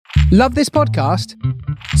Love this podcast?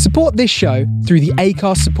 Support this show through the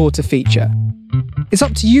Acast supporter feature. It's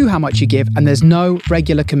up to you how much you give, and there's no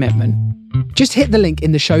regular commitment. Just hit the link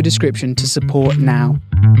in the show description to support now.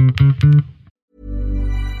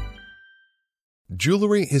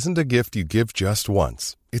 Jewelry isn't a gift you give just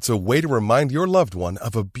once. It's a way to remind your loved one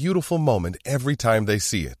of a beautiful moment every time they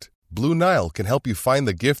see it. Blue Nile can help you find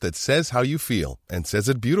the gift that says how you feel and says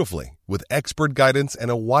it beautifully, with expert guidance and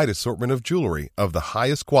a wide assortment of jewelry of the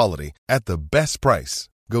highest quality at the best price.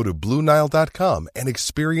 Go to BlueNile.com and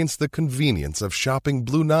experience the convenience of shopping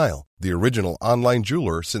Blue Nile, the original online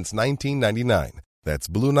jeweler since 1999. That's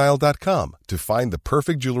BlueNile.com to find the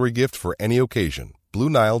perfect jewelry gift for any occasion.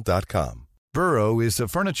 BlueNile.com. Burrow is a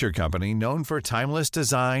furniture company known for timeless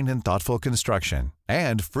design and thoughtful construction,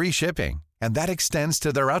 and free shipping, and that extends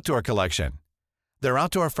to their outdoor collection. Their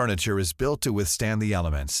outdoor furniture is built to withstand the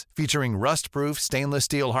elements, featuring rust-proof stainless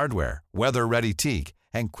steel hardware, weather-ready teak,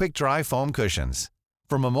 and quick-dry foam cushions.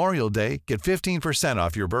 For Memorial Day, get 15%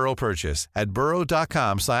 off your Burrow purchase at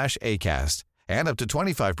burrow.com/ACAST and up to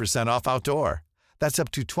 25% off outdoor. That's up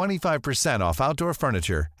to 25% off outdoor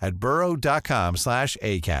furniture at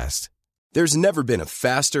burrow.com/ACAST. There's never been a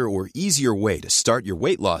faster or easier way to start your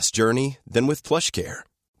weight loss journey than with PlushCare.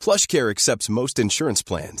 PlushCare accepts most insurance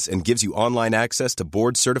plans and gives you online access to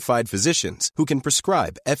board-certified physicians who can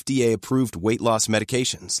prescribe FDA-approved weight loss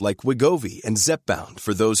medications like Wegovy and Zepbound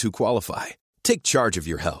for those who qualify. Take charge of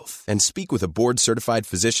your health and speak with a board-certified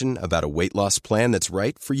physician about a weight loss plan that's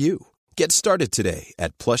right for you. Get started today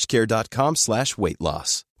at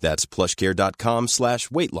plushcare.com/weight-loss. That's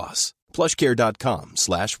plushcare.com/weight-loss.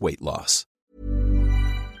 plushcare.com/weight-loss.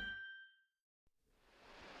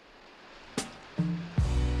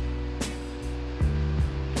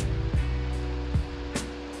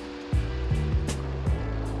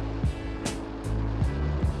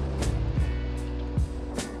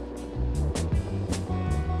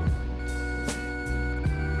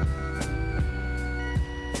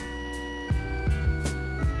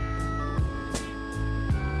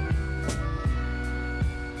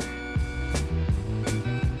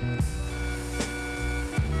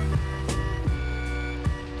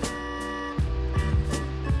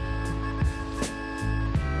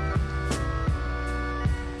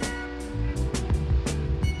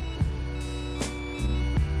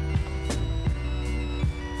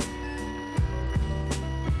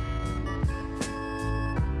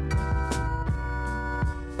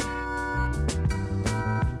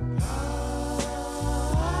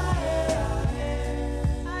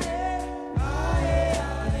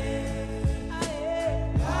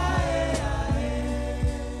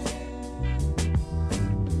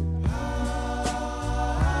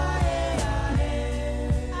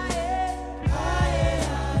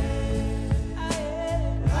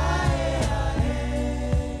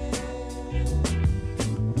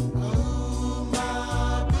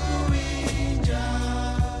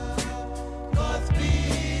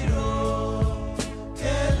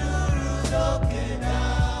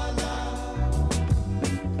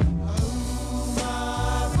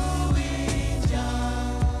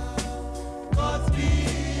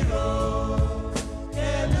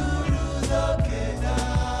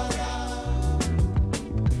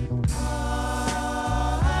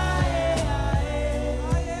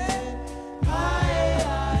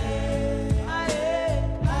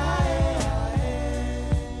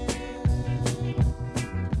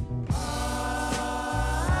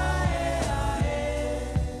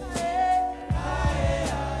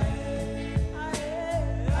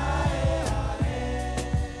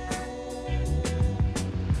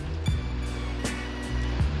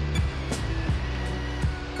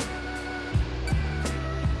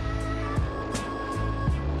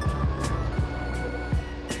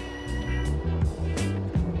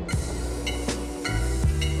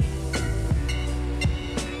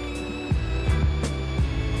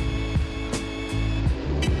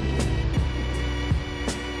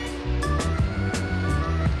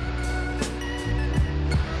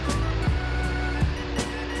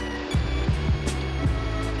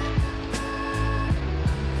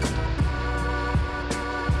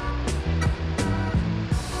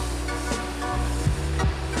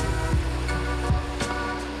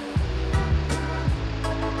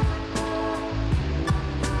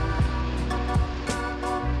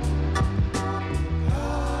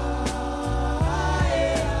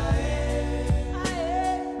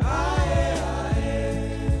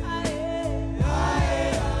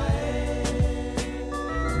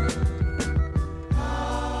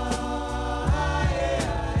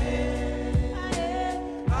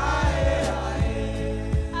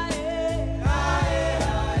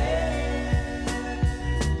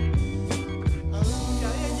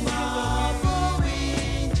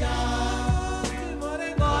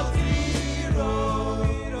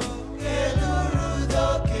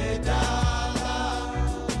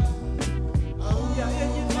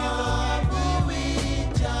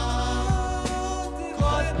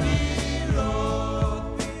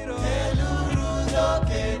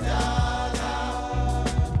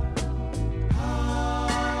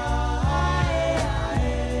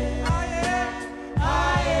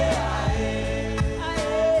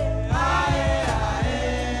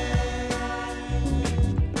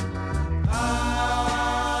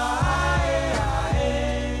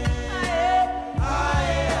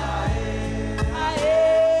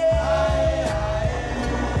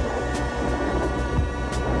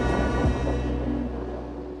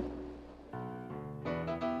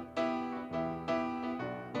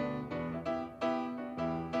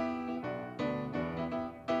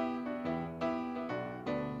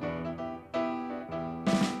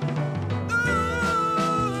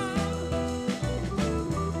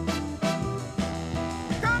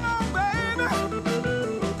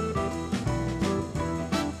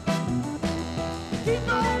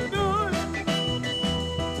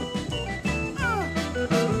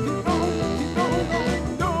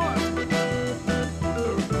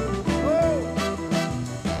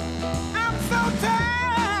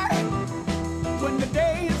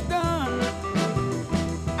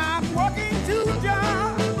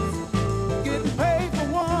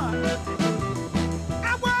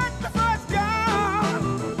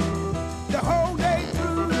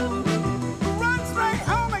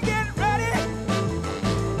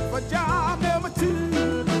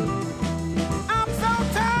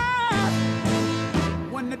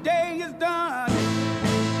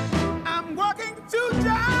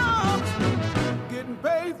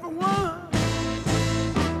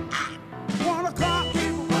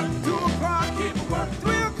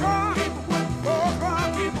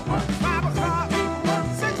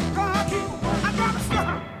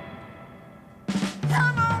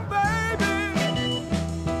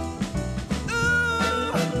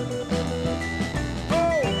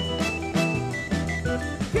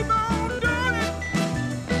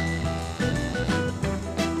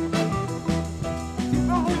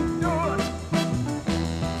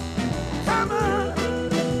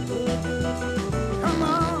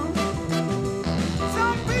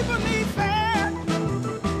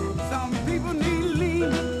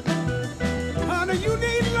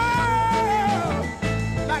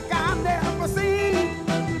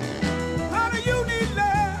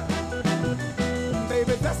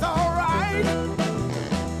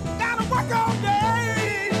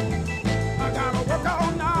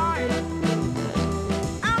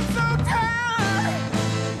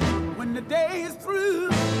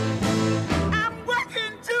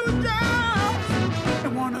 jobs,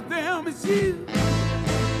 and one of them is you.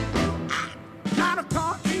 9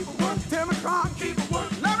 o'clock, keep it work. 10 o'clock, keep it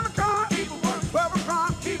work. 11 o'clock, keep it work. 12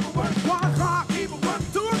 o'clock, keep it work. 1 o'clock, keep it work.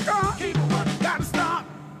 2 o'clock, keep it work. Gotta stop.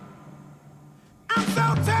 I'm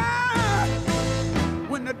so tired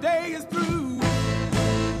when the day is through.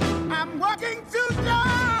 I'm working 2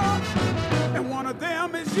 jobs, and one of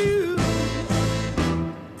them is you.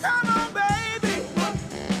 Come on, baby.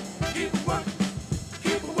 Keep it work.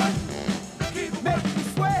 Keep it work. Keep it make me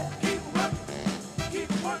sweat. Keep it work. Keep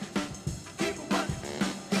it work. Keep it work.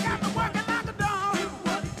 You got me working like a dog. Keep it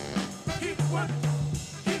work. Keep it work.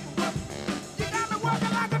 Keep it work. You got me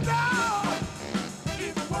working like a dog.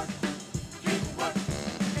 Keep it work. Keep it work.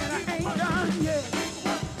 And I ain't done yet.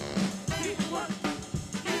 Keep it work.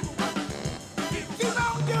 Keep it work. Keep it work. Keep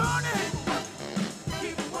on doing it.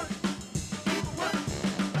 Keep it work. Keep it work.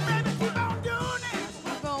 Baby, keep on doing it.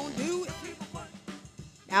 You gon' do it.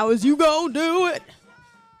 Now is you gon' do it.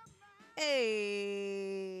 Hey.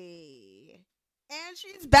 And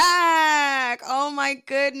she's back. Oh my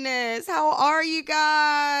goodness. How are you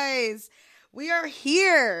guys? We are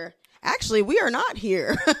here. Actually, we are not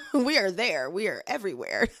here. We are there. We are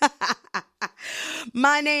everywhere.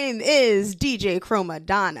 My name is DJ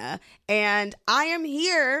Chromadonna, and I am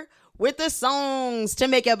here with the songs to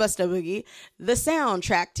make you bust a boogie, the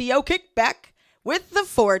soundtrack to your kickback with the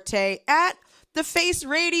Forté at the Face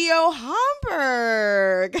Radio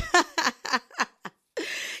Hamburg.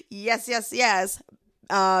 Yes, yes, yes.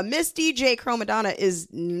 Miss DJ Chromadonna is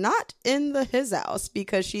not in his house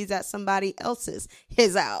because she's at somebody else's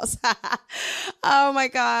his house. Oh my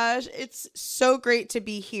gosh. It's so great to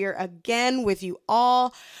be here again with you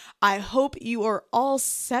all. I hope you are all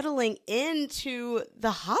settling into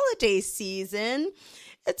the holiday season.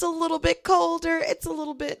 It's a little bit colder. It's a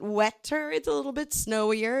little bit wetter. It's a little bit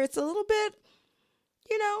snowier. It's a little bit,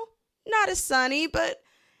 not as sunny, but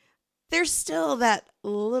there's still that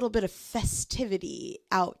little bit of festivity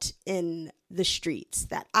out in the streets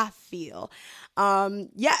that I feel.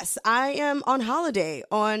 Yes, I am on holiday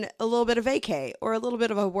on a little bit of vacay or a little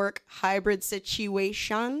bit of a work hybrid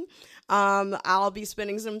situation. I'll be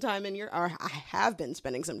spending some time in Europe, or I have been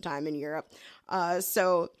spending some time in Europe.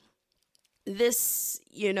 So this,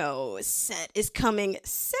 set is coming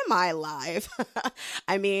semi-live.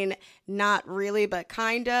 I mean, not really, but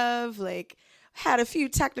kind of had a few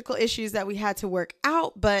technical issues that we had to work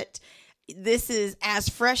out, but this is as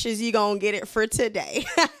fresh as you gonna get it for today.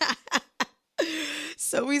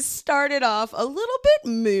 So we started off a little bit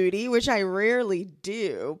moody, which I rarely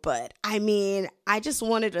do, but I just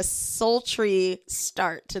wanted a sultry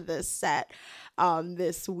start to this set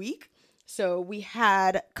this week. So we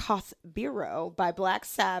had Koth Biro by Black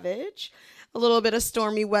Savage, a little bit of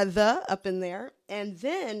stormy weather up in there, and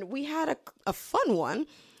then we had a fun one.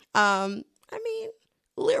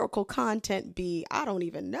 Lyrical content I don't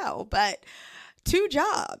even know, but 2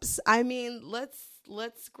 jobs.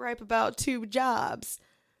 Let's gripe about 2 jobs.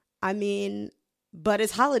 But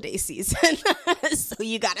it's holiday season, so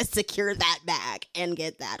you got to secure that bag and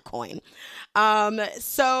get that coin.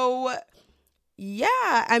 So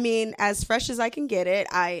yeah, as fresh as I can get it,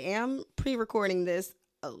 I am pre-recording this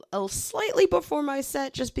a slightly before my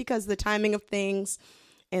set just because the timing of things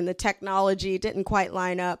and the technology didn't quite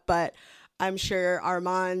line up, but I'm sure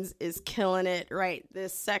Armand's is killing it right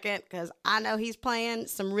this second because I know he's playing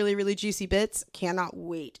some really, really juicy bits. Cannot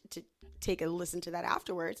wait to take a listen to that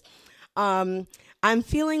afterwards. I'm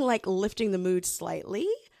feeling like lifting the mood slightly.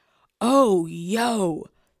 Oh, yo,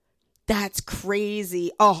 that's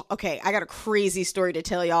crazy. Oh, okay. I got a crazy story to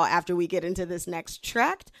tell y'all after we get into this next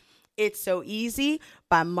track. It's So Easy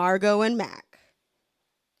by Margot and Mac.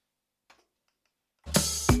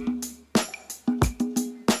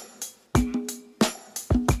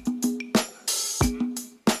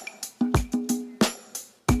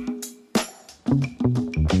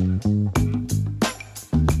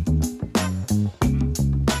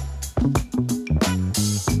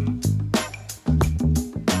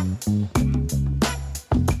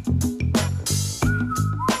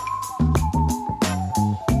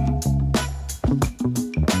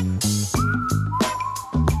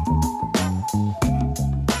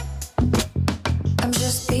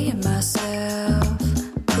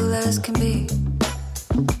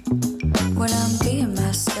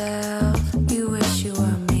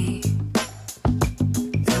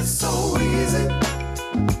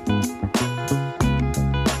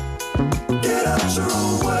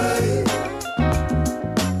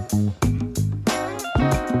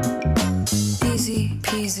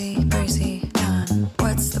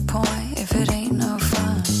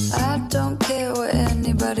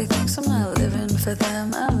 Everybody thinks I'm not living for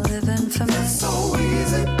them. I'm living for me. It's so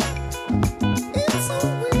easy. It's so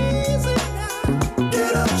easy now.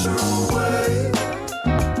 Get out your own way.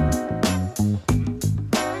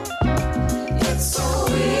 It's so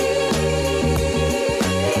easy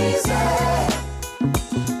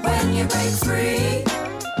when you break free.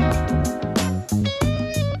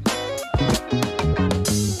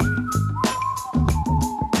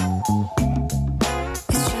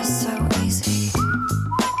 It's just so easy.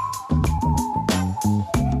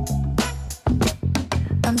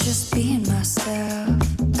 I'm just being myself.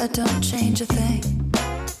 I don't change a thing.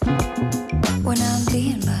 When I'm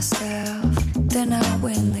being myself, then I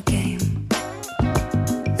win the game.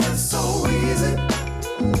 It's so easy.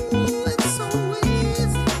 Ooh, it's so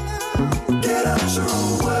easy now. Get out your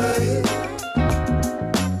own way.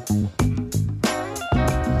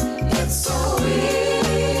 It's so easy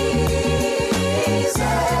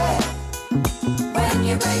when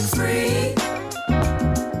you break free.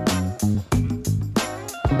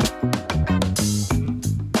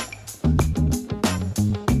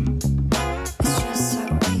 It's just so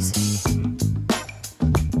easy.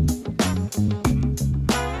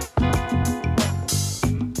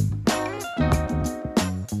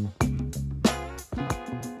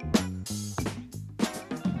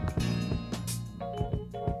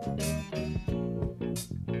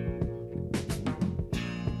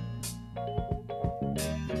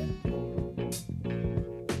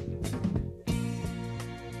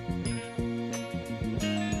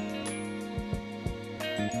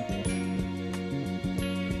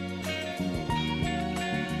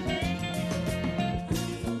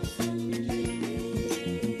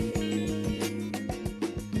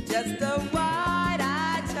 Just a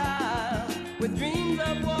wide-eyed child with dreams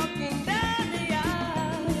of walking down the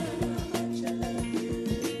aisle.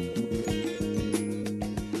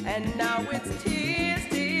 And now it's tears,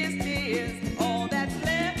 tears, tears, all that's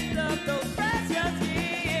left of those precious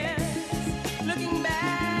years. Looking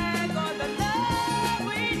back on the love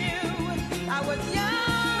we knew, I was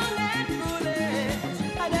young and foolish.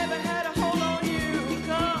 I never had a hold on you.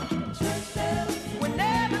 Come, church bells,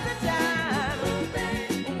 whenever the time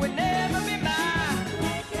would never be mine.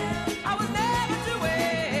 I was never to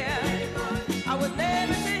wear, I was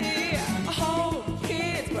never to hear. Oh,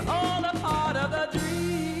 kids were all a part of the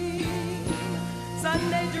dream.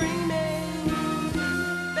 Sunday dreaming,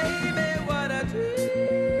 baby, what a dream.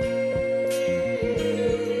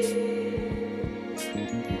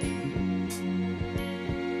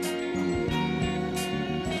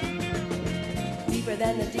 Deeper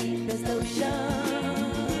than the deepest ocean,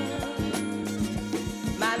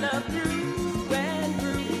 my love grew and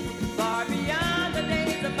grew, far beyond the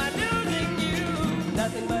days of my losing you.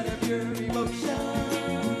 Nothing but a pure emotion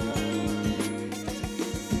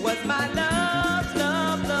was my love's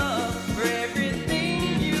love, love for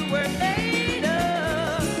everything you were made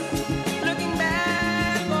of. Looking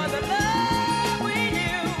back on the love we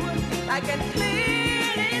knew, I can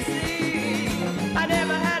clearly see I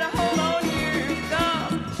never had a hold on you.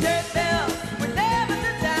 Come, church bells would never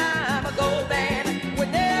the time. A gold band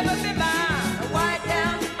would never be mine. A white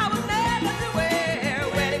gown I was never to wear.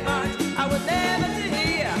 Wedding march I was never to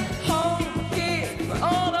hear. Home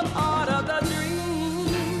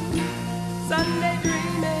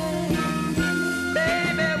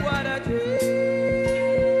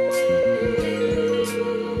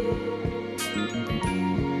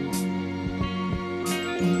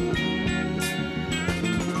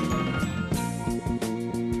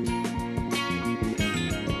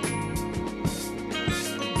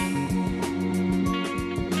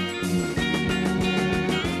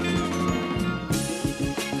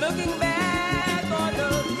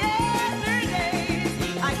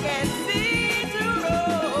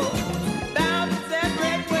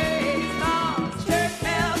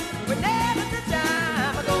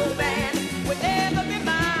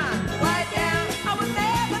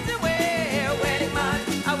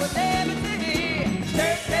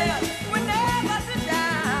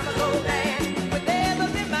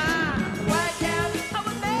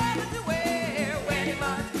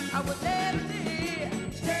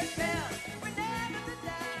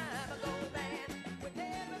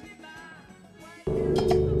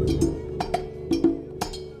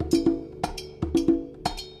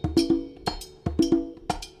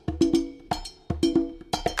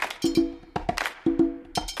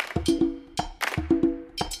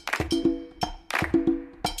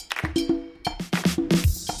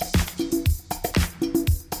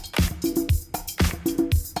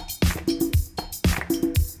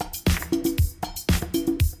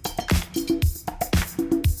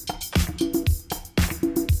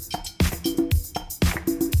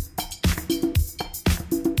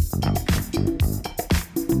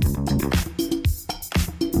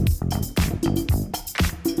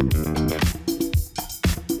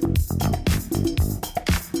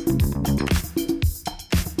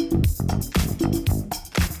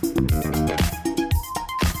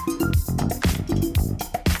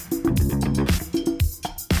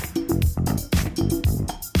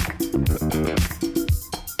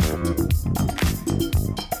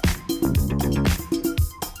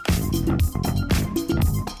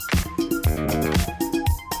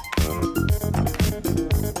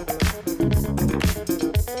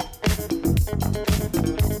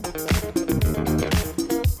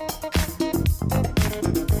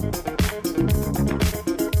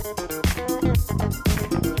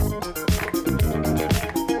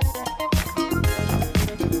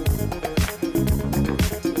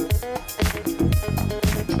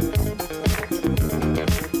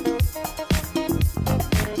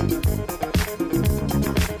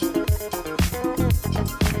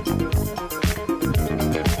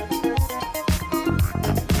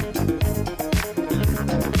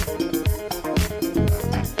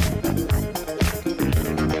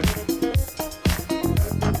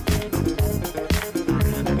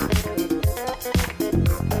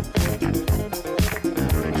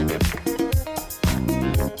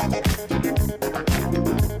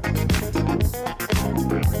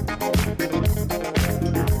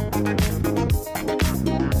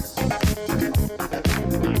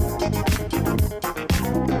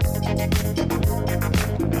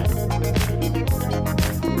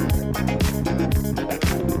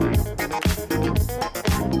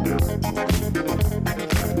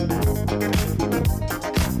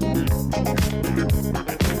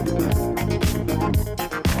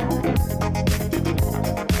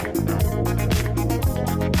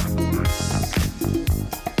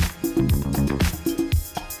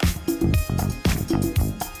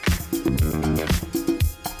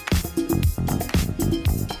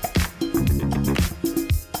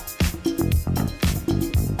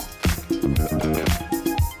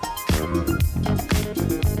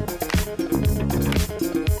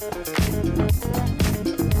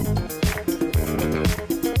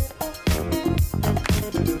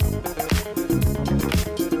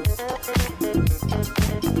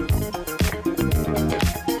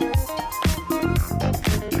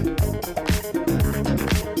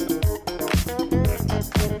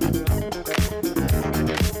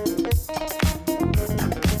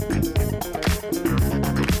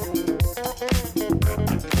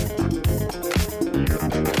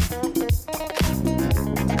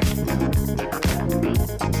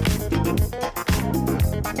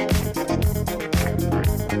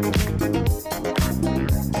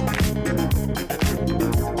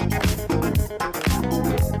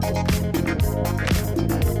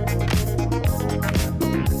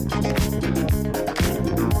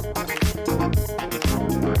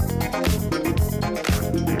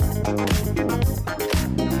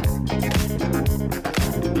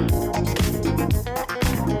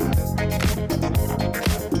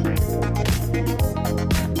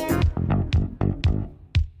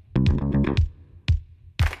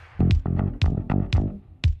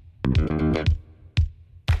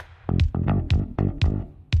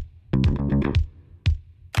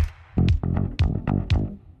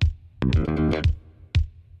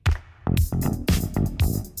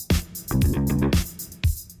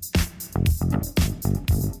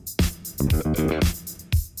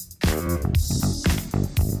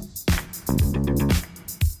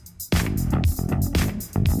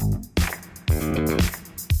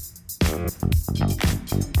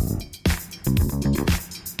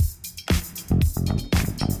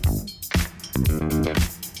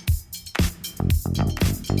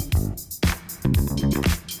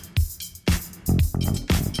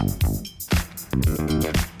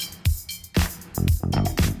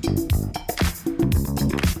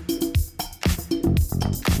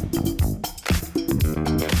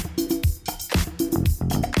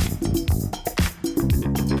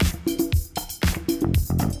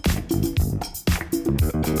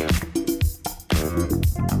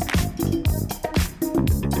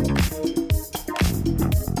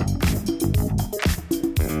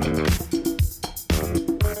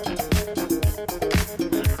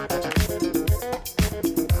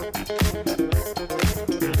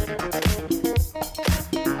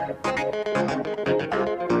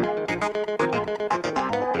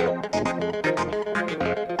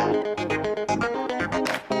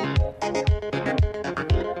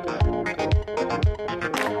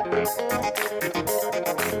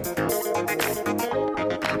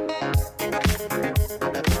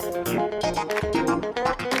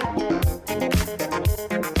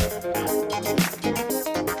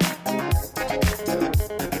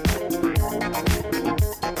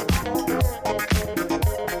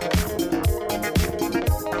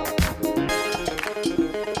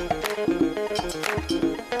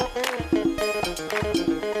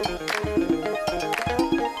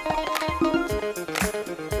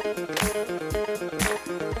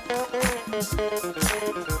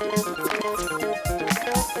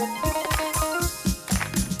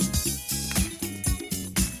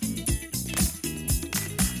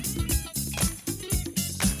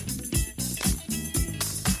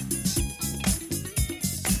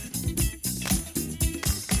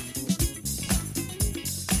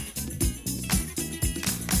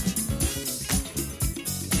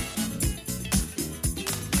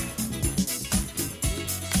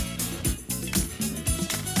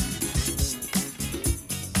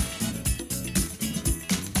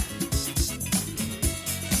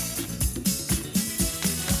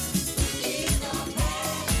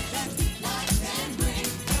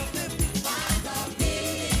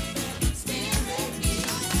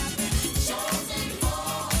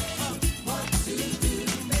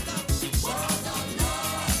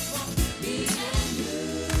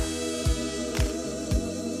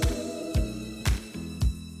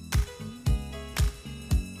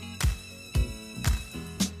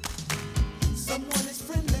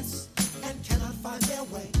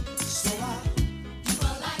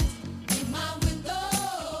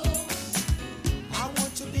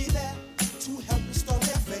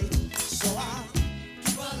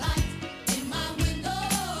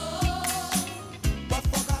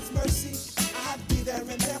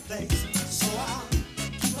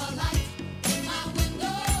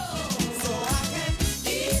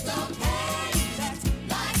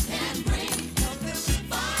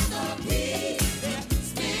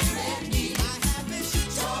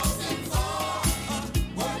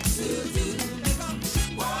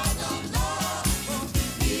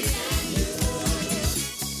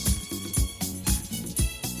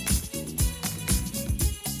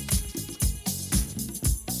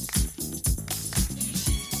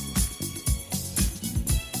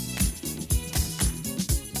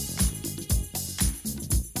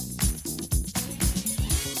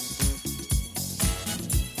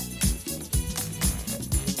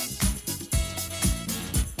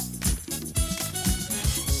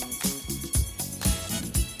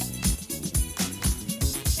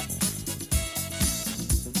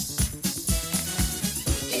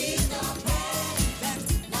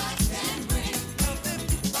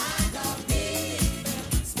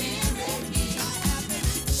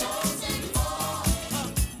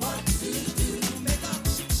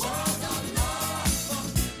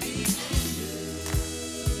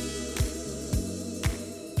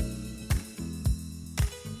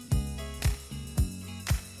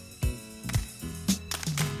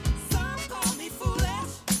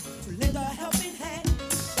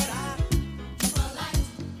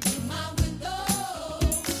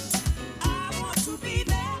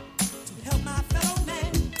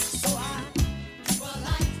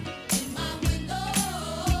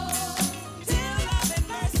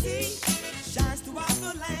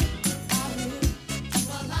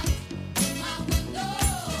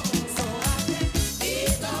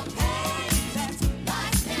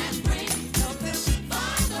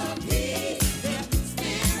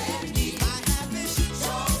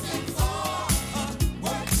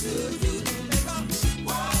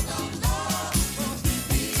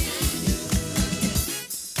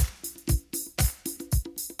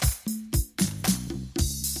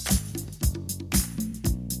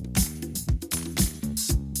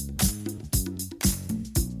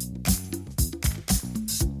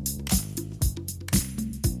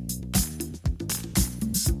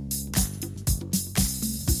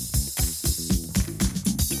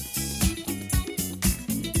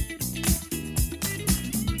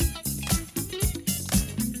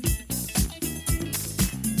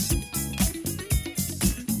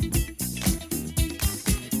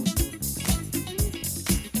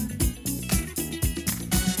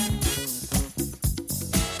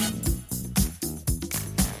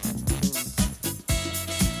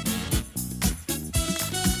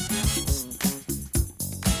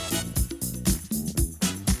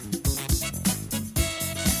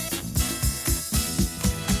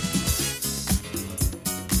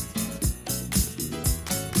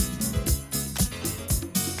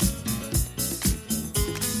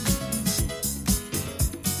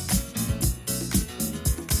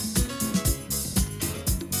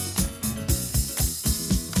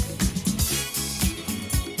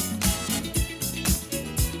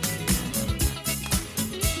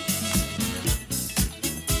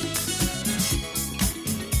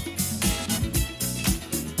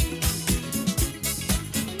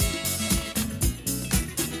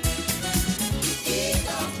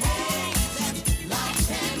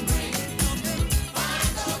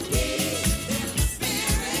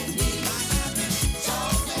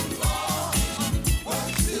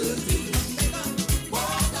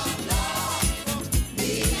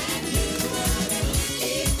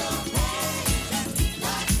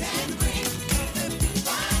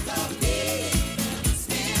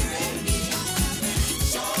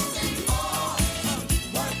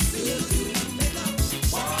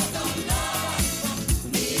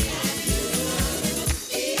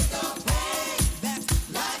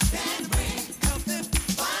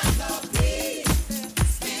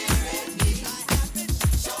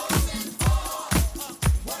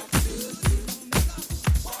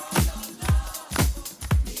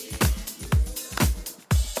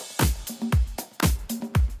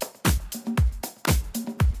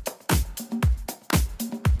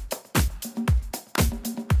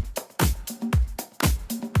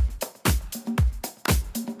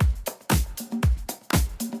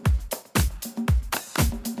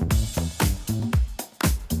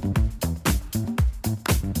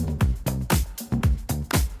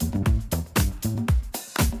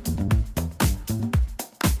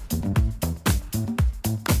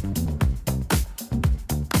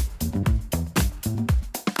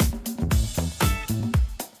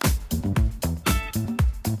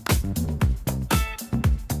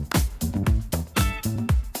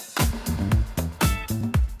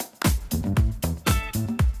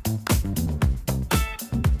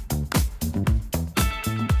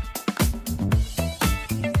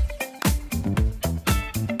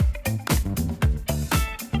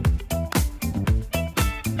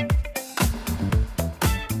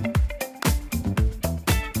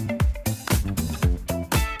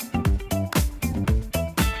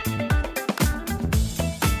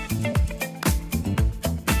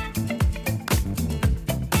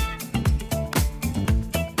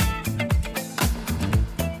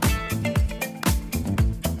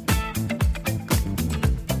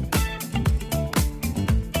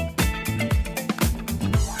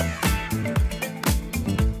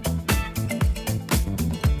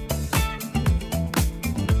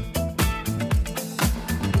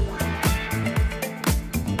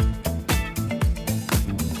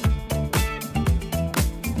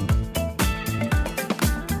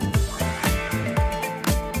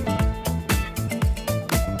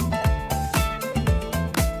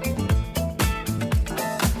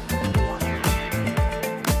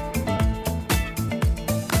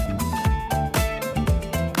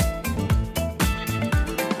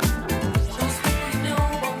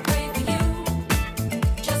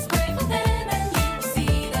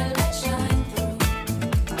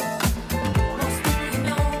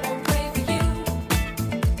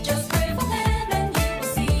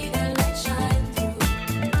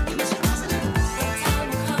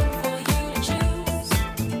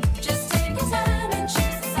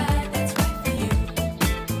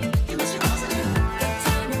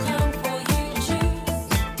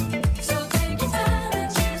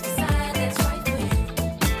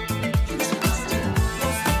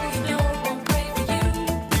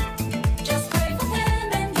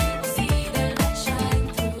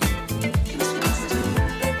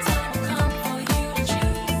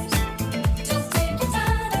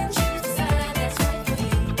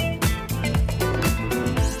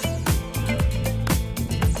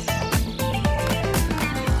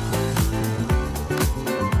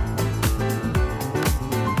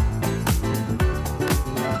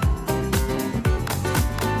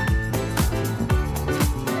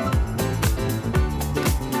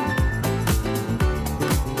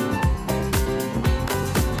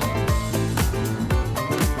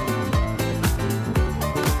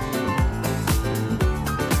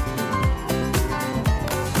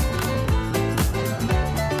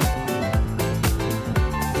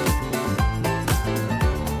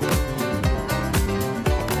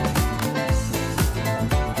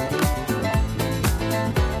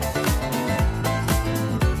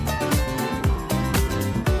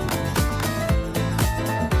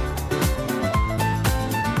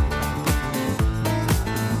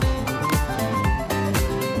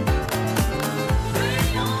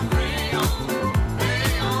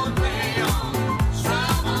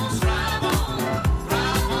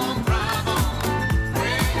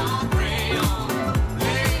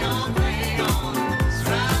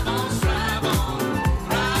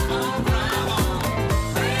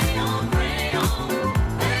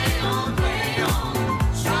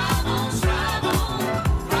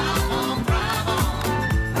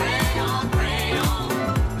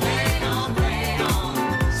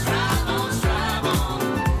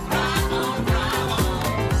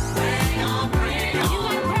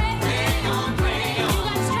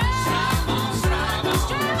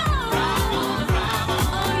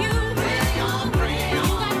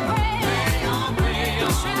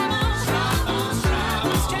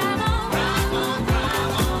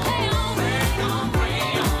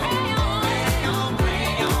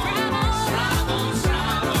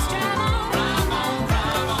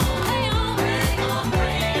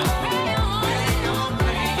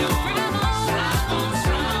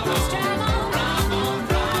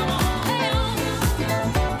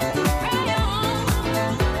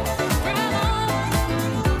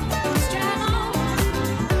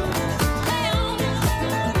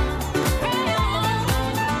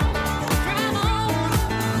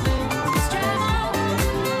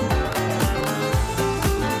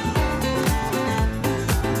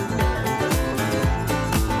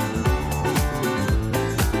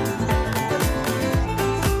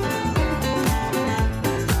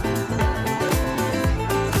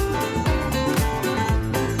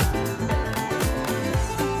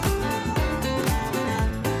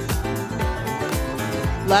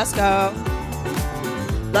Let's go.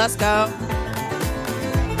 Let's go.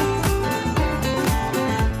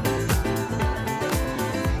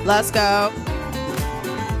 Let's go.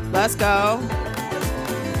 Let's go.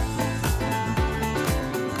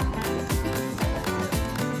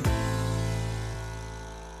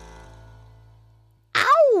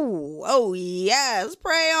 Ow! Oh, yes.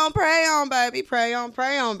 Pray on, baby. Pray on,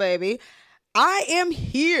 baby. I am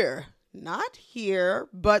here. Not here,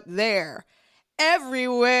 but there.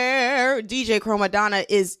 Everywhere. DJ Chromadonna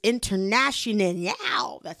is international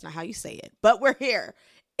now. That's not how you say it, but we're here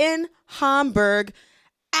in Hamburg,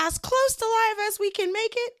 as close to live as we can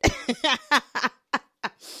make it.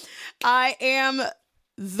 I am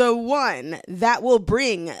the one that will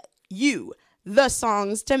bring you the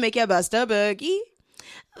songs to make your bust a boogie,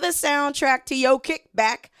 the soundtrack to your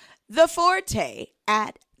kickback, the Forté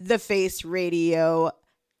at the Face Radio,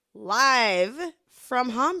 live from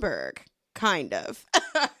Hamburg. Kind of.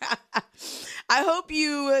 I hope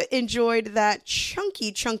you enjoyed that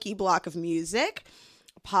chunky block of music.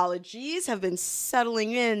 Apologies, have been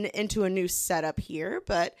settling into a new setup here,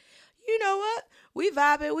 but you know what? We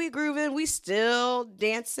vibing, we grooving, we still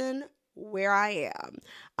dancing where I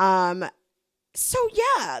am. So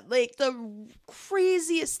yeah, like the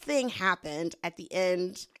craziest thing happened at the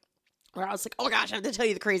end where I was like, oh my gosh, I have to tell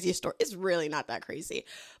you the craziest story. It's really not that crazy,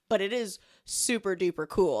 but it is super duper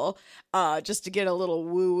cool. Just to get a little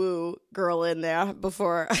woo woo girl in there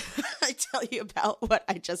before I tell you about what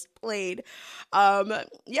I just played. After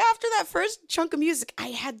that first chunk of music, I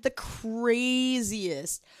had the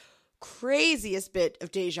craziest bit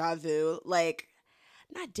of deja vu. Like,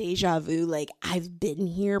 not deja vu, like I've been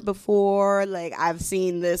here before. Like, I've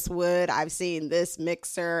seen this wood, I've seen this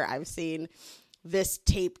mixer, I've seen this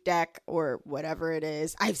tape deck or whatever it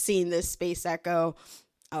is. I've seen this Space Echo.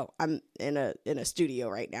 Oh, I'm in a studio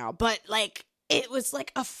right now, but like it was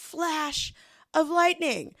like a flash of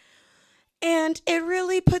lightning, and it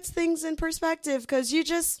really puts things in perspective because you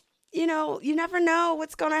just, you never know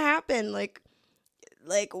what's gonna happen. Like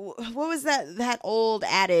what was that old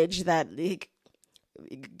adage that like,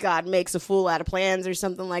 God makes a fool out of plans or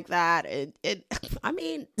something like that? I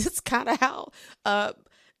mean, it's kind of how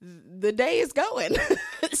the day is going.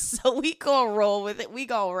 So we gonna roll with it. We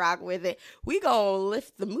gonna rock with it. We gonna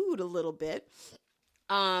lift the mood a little bit.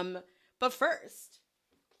 But first,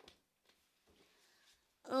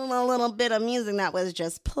 a little bit of music that was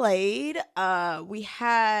just played. We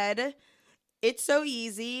had It's So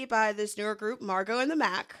Easy by this newer group, Margot and the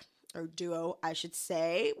Mac, or duo, I should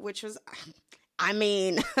say, which was, I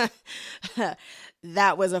mean,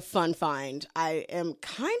 that was a fun find. I am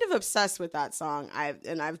kind of obsessed with that song.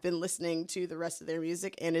 I've been listening to the rest of their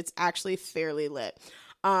music, and it's actually fairly lit.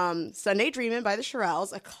 Sunday Dreamin' by the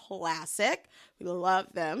Shirelles, a classic. We love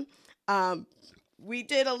them. We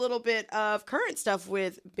did a little bit of current stuff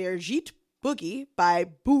with Brigitte Boogie by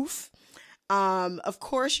Boof. Of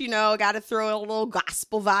course, got to throw a little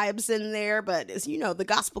gospel vibes in there, but as you know, the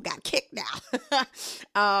gospel got kicked now.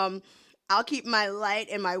 I'll Keep My Light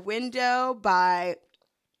in My Window by,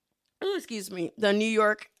 the New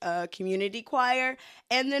York Community Choir.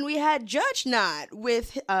 And then we had Judge Not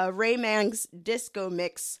with Raymang's Disco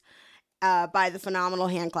Mix by the phenomenal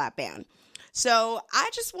Handclap Band. So I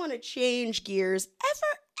just want to change gears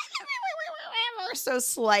ever so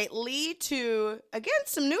slightly to, again,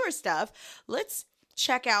 some newer stuff. Let's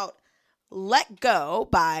check out Let Go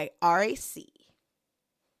by RAC.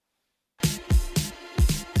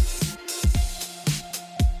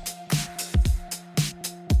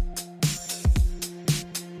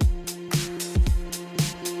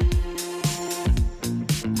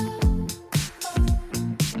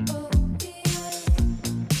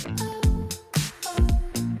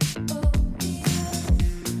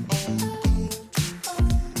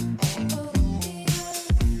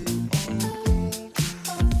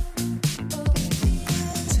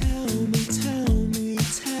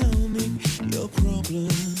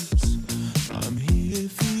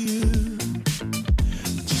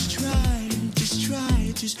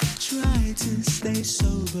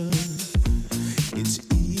 So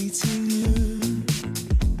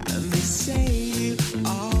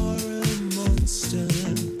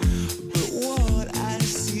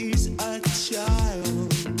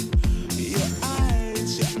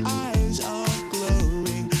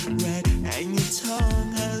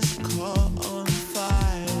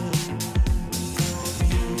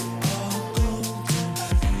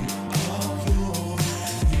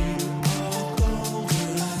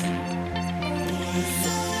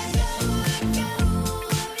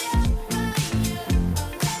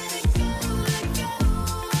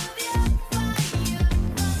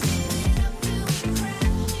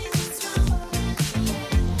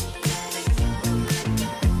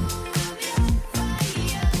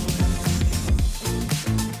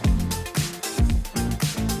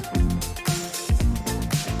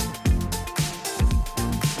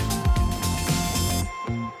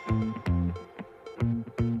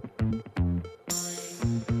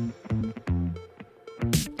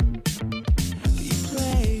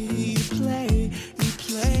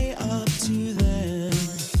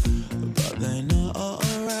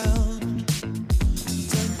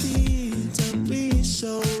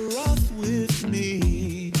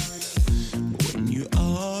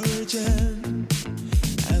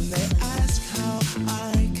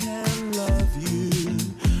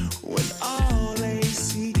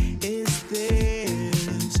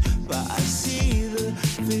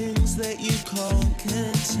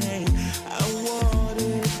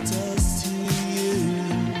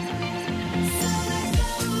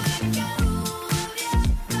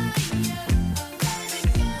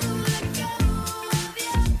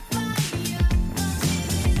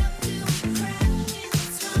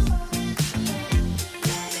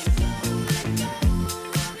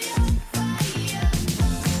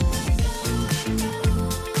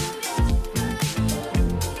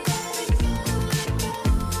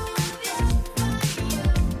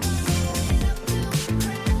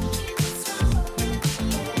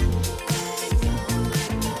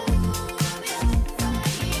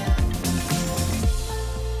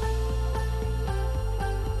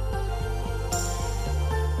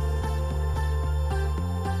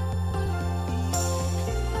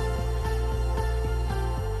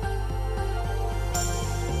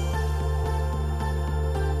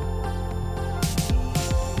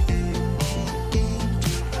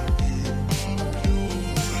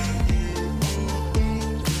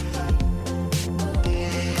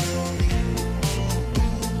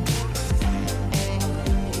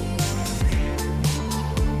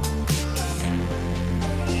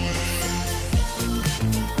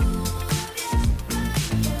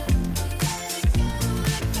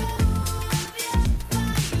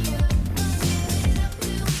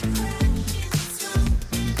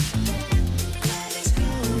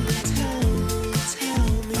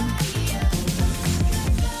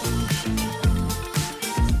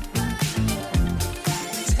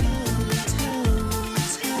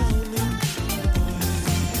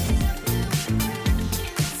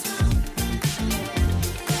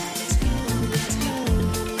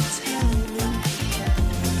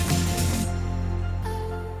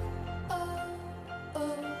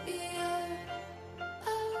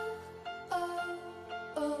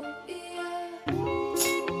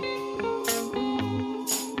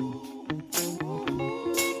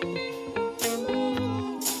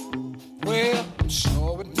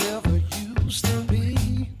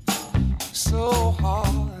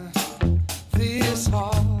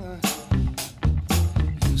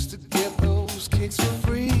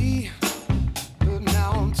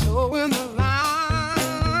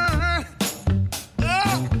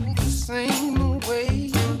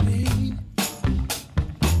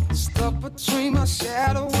my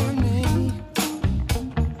shadow with me.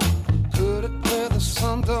 Put it where the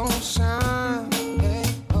sun don't shine. Hey,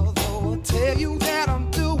 although I'll tell you that I'm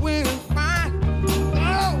doing fine.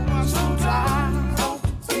 Oh, I'm so tired of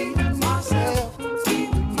beating myself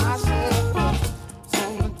up.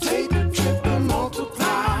 Wanna take a trip and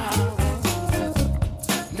multiply.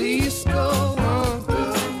 Please go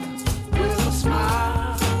under with a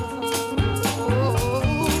smile.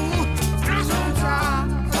 Oh, I'm so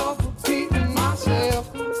tired of beating myself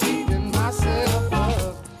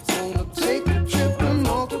up. Wanna take a trip and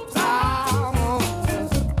multiply.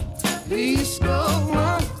 Please go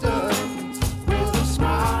under with a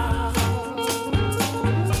smile.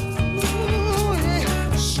 Ooh,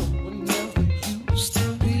 yeah. So I never used to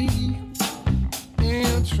be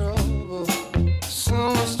in trouble, so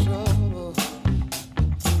much trouble.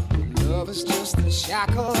 Love is just a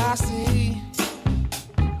shackle I see,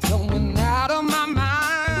 going out of my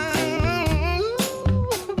mind.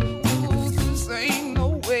 Ooh, this ain't no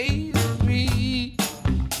way to be.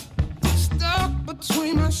 Stuck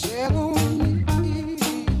between my shadow and me.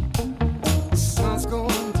 The sun's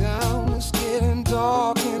going down, it's getting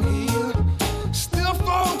dark in here. Still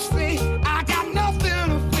folks say I got nothing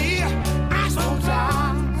to fear. I'm so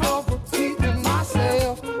tired of repeating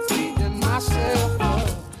myself up.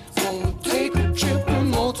 Wanna take a trip and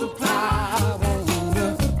multiply.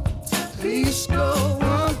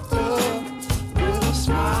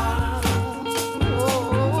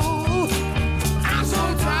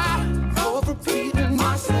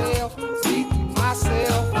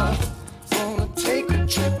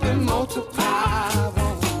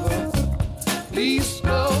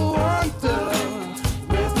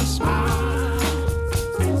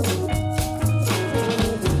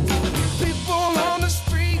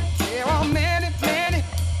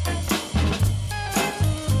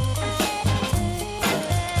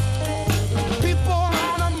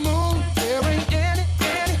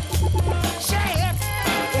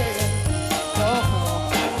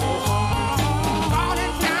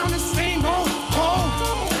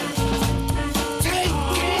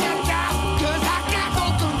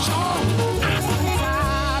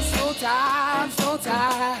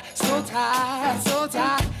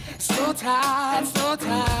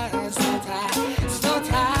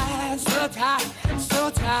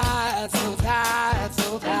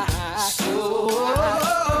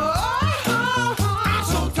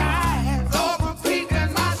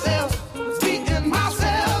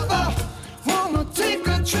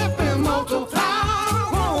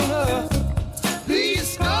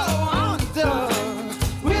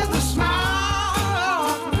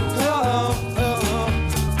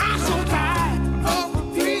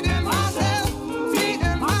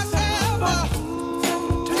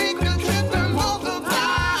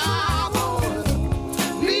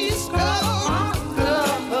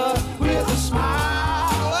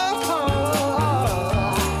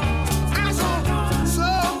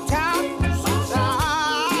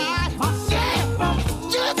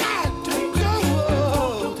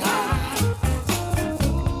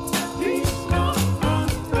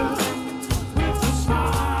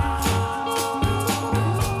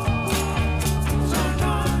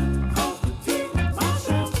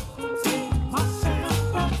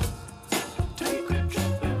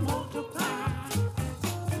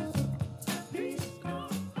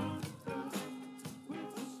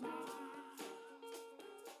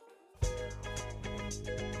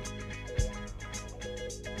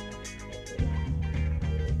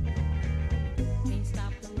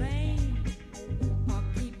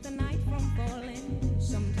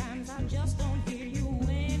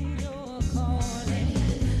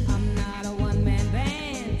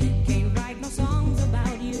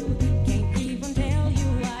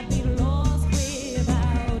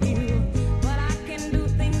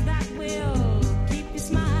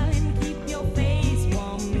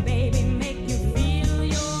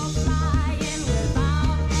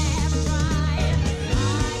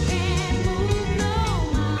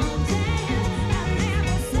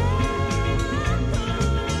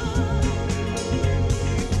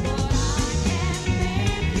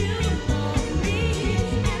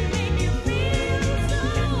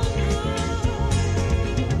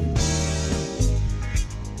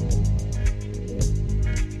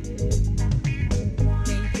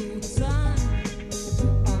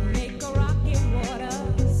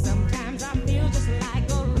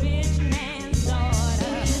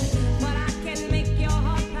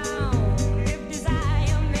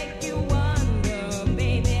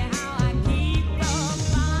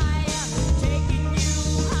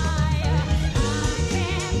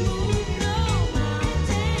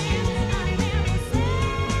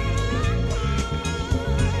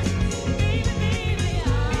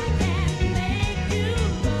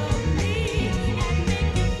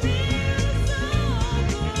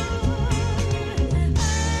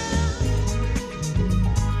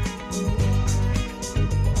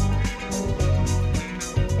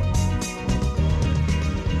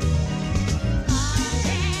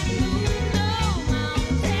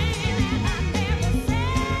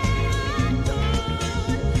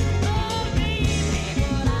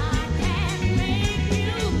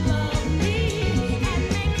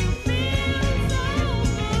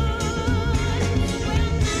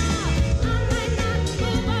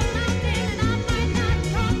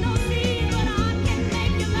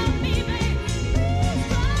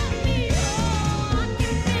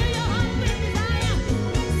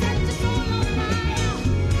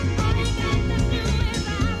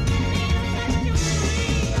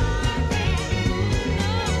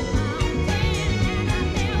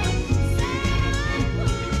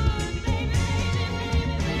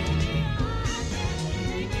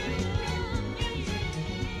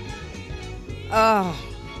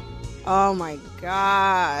 Oh my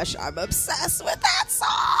gosh, I'm obsessed with that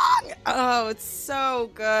song. Oh, it's so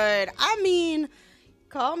good. I mean,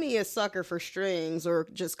 call me a sucker for strings, or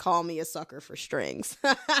just call me a sucker for strings.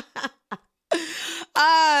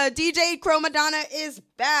 DJ Chromadonna is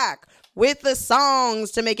back with the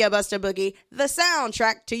songs to make you bust a boogie, the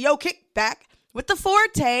soundtrack to your kickback with the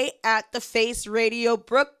Forté at the Face Radio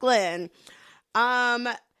Brooklyn.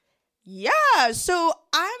 Yeah, so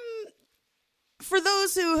for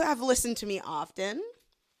those who have listened to me often,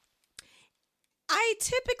 I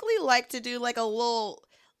typically like to do like a little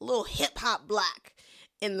hip hop black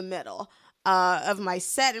in the middle of my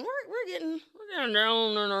set, and we're getting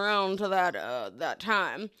down and around to that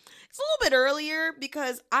time. It's a little bit earlier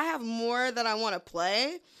because I have more that I want to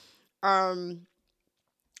play, and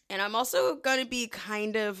I'm also going to be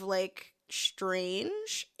kind of like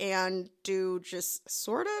strange and do just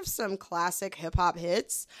sort of some classic hip hop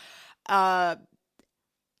hits,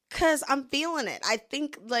 cause I'm feeling it. I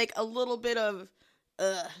think like a little bit of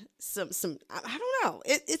some I don't know.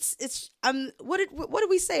 It's what did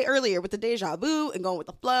we say earlier with the deja vu and going with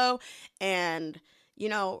the flow and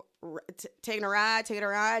taking a ride.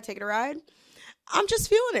 I'm just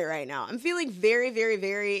feeling it right now. I'm feeling very, very,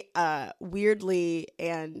 very weirdly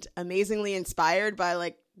and amazingly inspired by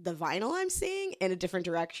like the vinyl I'm seeing in a different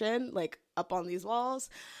direction, like up on these walls.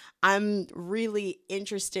 I'm really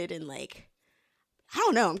interested in like, I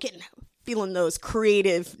don't know, I'm feeling those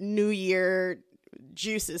creative New Year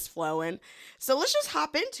juices flowing. So let's just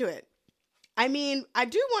hop into it. I mean, I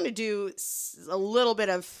do want to do a little bit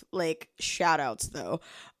of like shout outs though.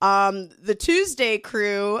 The Tuesday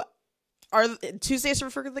crew Tuesdays are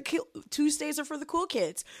for the cool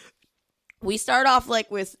kids. We start off like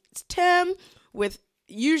with Tim with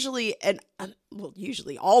usually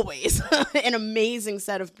always an amazing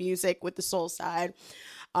set of music with the soul side.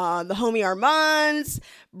 The homie Armands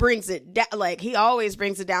brings it down, like he always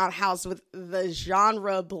brings it down house with the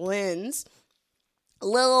genre blends.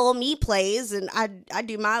 Little me plays, and I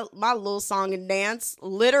do my little song and dance,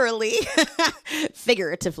 literally,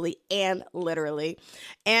 figuratively and literally.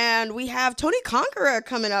 And we have Tony Conqueror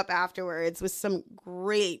coming up afterwards with some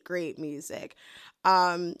great music.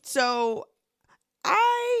 So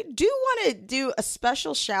I do want to do a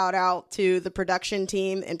special shout out to the production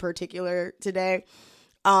team in particular today.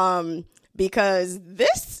 Because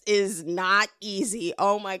this is not easy.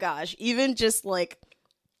 Oh my gosh. Even just like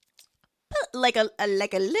a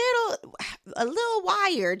little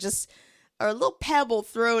wire, just, or a little pebble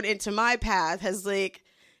thrown into my path has like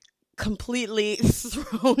completely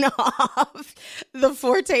thrown off the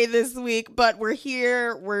Forté this week, but we're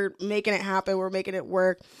here, we're making it happen, we're making it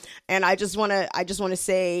work. And I just want to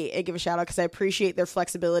say and give a shout out because I appreciate their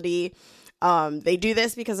flexibility. They do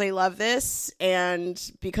this because they love this and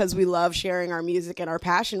because we love sharing our music and our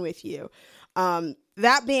passion with you.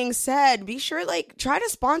 That being said, be sure try to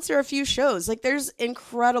sponsor a few shows. Like there's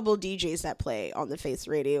incredible DJs that play on the Face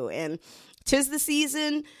Radio, and 'tis the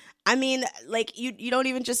season. I mean, like you don't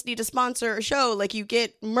even just need to sponsor a show. Like you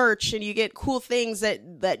get merch and you get cool things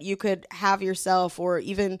that you could have yourself or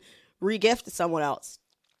even re-gift to someone else.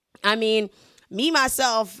 I mean, me,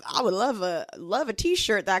 myself, I would love a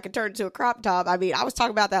t-shirt that I could turn into a crop top. I mean, I was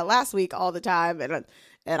talking about that last week all the time, and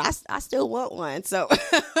I still want one. So,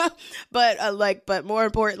 but more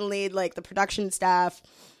importantly, like the production staff,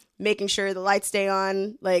 making sure the lights stay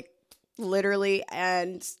on, like literally.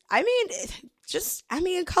 And I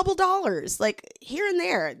mean, a couple dollars, like here and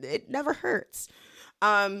there, it never hurts.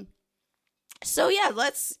 So yeah,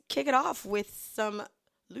 let's kick it off with some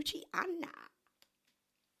Luciana.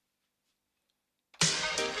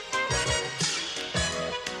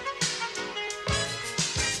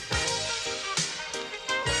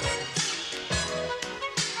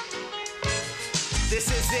 This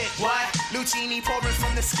is it, what? Lucini pouring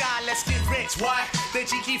from the sky, let's get rich, what? The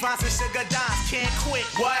Jiki Vines and Sugar Dimes can't quit,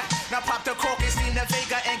 what? Now pop the cork and steam the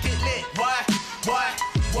Vega and get lit, what?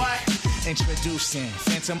 Introducing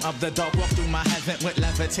Phantom of the Dark, walk through my heaven with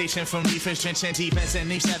levitation from reefers, drenching defense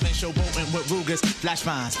and each 7 showboating with Rugers, flash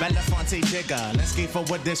vines, Belafonte jigger. Let's skate for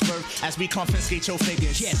what this worth as we confiscate your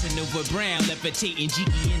figures. Casanova Brown, levitating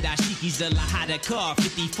Jiki and Ashiki's a Lahada car,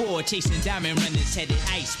 54, chasing diamond runners headed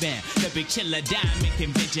icebound. The big chiller diamond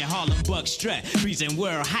convention, Harlem Buck strut, freezing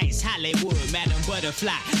world heights, Hollywood, Madam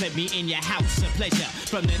Butterfly. Let me in your house, a pleasure.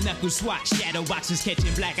 From the knuckle swatch, shadow boxes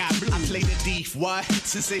catching black eye blue. I play the thief, what?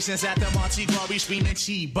 Sensations at the Monte Gras, we screaming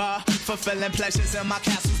Chiba. Fulfilling pleasures in my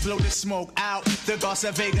castle's roof, blow the smoke out. The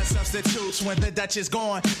Garza Vega substitutes when the Dutch is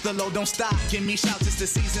gone. The low don't stop, give me shouts, it's the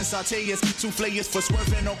season. Sauteas, souffleurs for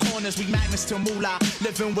swerving on corners. We magnets to moolah,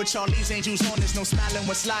 living with Charlie's angels on us. No smiling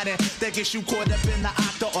when sliding, that gets you caught up in the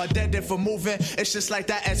octa or dead for moving. It's just like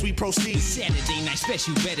that as we proceed. Saturday night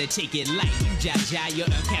special, better take it light. You jaja, you're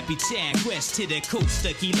a Capitan. Quest to the coast,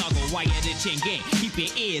 the Key Largo, wire the Chengen. Keep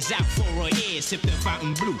your ears out for our ears. Sip the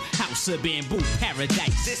fountain blue, house of bamboo,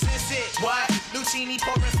 paradise. This is it, what? Lucini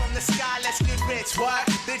pouring from the sky, let's get rich, what?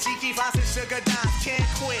 The Jiki Vines and Sugar Dimes can't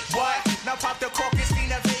quit, what? Now pop the cork and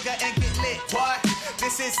Stina Vega and get lit, what?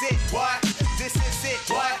 This is it, what? This is it,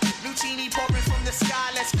 what? Lucini pouring from the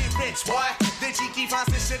sky, let's get rich, what? The Jiki Vines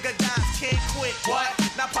and Sugar Dimes can't quit, what?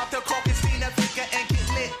 Now pop the cork and Stina Vega and get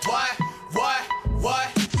lit, what? What?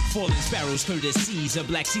 Falling sparrows, courtesies, a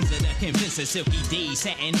black Caesar that convince us silky days,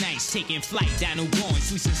 satin nights, taking flight, down going,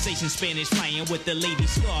 sweet sensation, Spanish flying with the lady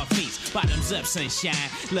Scarface, bottoms up, sunshine,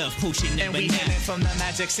 love potion and number we 9. heading from the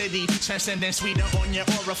magic city, transcending sweeter on your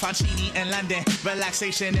aura, Fancini and London,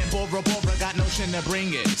 relaxation in Bora Bora, got notion to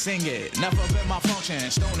bring it, sing it, never been my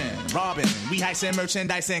function, stoning, robbing, we heisting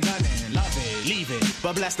merchandise and gunning, love it, leave it,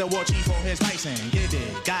 but bless the war chief for his bison, get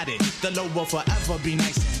it, got it, the low will forever be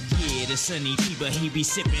nice. Yeah, the sunny Chiba, he be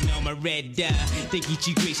sipping on my red They get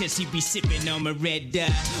you gracious, he be sipping on my red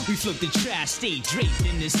We float the tri-state draped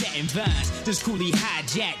in the satin vines. This coolie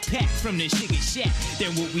hijack pack from the sugar shack.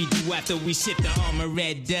 Then what we do after we sip the armor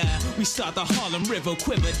red we start the Harlem River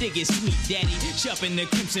quiver, dig it sweet daddy. Sharpen the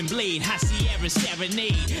crimson blade, high Sierra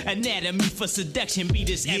serenade. Anatomy for seduction, be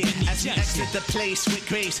this ebony as we exit the place with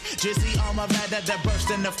grace. Drizzy armor red the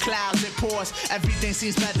bursting of clouds, it pours. Everything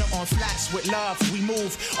seems better on flats with love. We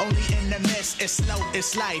move only in the mist, it's slow,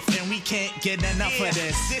 it's life, and we can't get enough of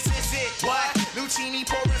this. This is it, what? Lucini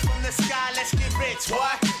pouring from the sky, let's get rich,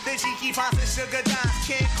 what? The Jiki Vines and Sugar Dimes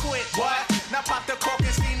can't quit, what? Now pop the cork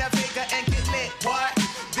and Stina Vega and get lit, what?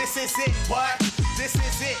 This is it, what? This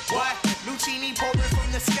is it, what? Lucini pouring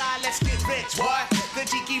from the sky, let's get rich, what? The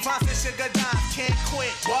Jiki Vines and Sugar Dimes can't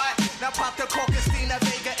quit, what? Now pop the cork and Stina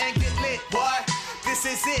Vega and get lit, what? This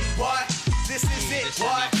is it, what? This is it,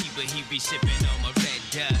 what? He be sipping on my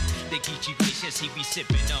red The Geechee Vicious, he be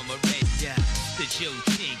sipping on my red The Joe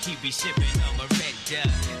Chink, he be sipping on my red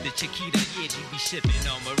The Chiquita, yeah, he be sipping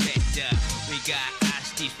on my red We got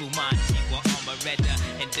Asti Fumanti, on my red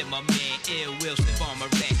and then my man Ill Will slip on my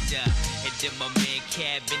red and then my man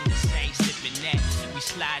Cab in the same sipping that. We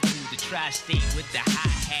slide through the tri-state with the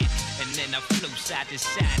hi-hat, and then I float side to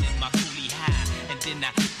side in my coolie high, and then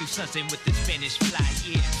I do something with the Spanish fly,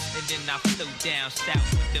 yeah, and then I float down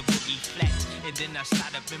south with the boogie flats, and then I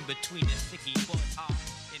slide up in between the sticky board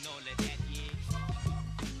and all of that, yeah.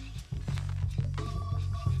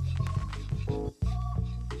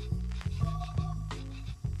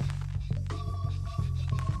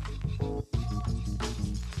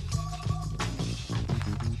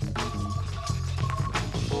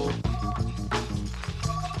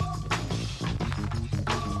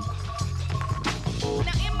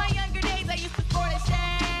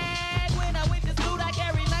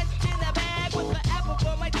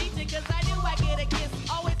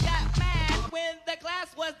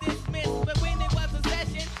 Was dismissed, but when it was a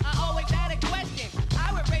session, I always had a question.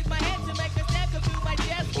 I would raise my hand to make a step, come to my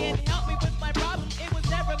desk and help me with my problem. It was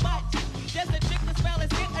never much, just a trick to spell a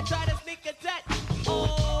shit. I try to sneak a touch.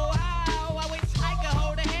 Oh, how I wish I could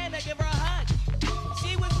hold her hand and give her a hug.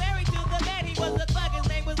 She was married to the man, he was a thug. His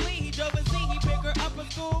name was Lee. He drove a Z. He picked her up from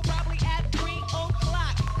school probably at 3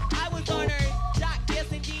 o'clock. I was on her jock,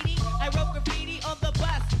 yes indeedy. I wrote graffiti on the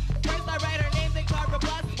bus. First I write her names in carbon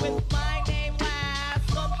bus with my name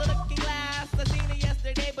last. On the looking glass, I seen her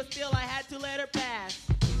yesterday, but still I had to let her pass.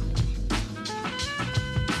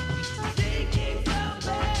 She keeps so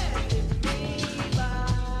bad with me,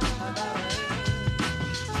 bye.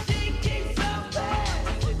 She keeps so bad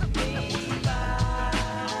with me, bye.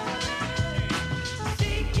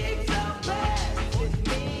 She keeps so bad with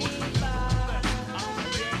me, bye.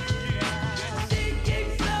 She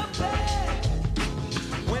keeps so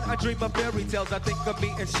bad. When I dream of fairy tales, I think of me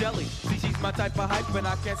and Shelley. See, she's my type of hype, and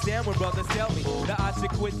I can't stand when brothers tell me that I should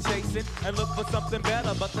quit chasing and look for something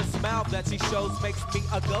better. But the smile that she shows makes me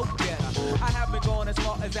a go-getter. I haven't gone as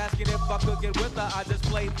far as asking if I could get with her. I just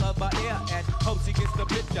play love by ear and hope she gets the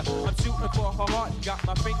picture. I'm shooting for her heart, got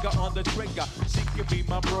my finger on the trigger. She can be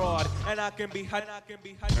my broad, and I can be hot.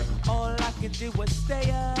 All I can do is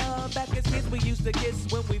stay up. Back as kids, we used to kiss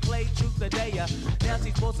when we played Truth or Dare. Now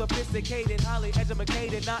she's more sophisticated, highly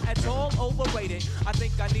educated, not at all overrated. I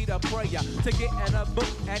think I need a prayer to get in a book,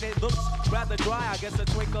 and it looks rather dry. I guess a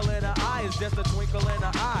twinkle in her eye is just a twinkle in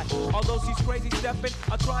her eye. Although she's crazy stepping,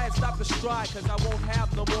 I'll try and stop the stride, cause I won't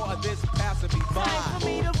have no more of this passing me by. Time for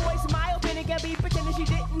me to voice my opinion, can be pretending she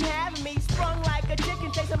didn't have me. Sprung like a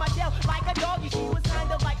chicken, chasing my tail like a doggy. She was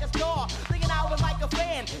kind of like a star, thinking I was like a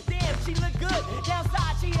fan. Damn, she looked good.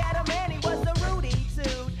 Downside, she had a man, he was a Rudy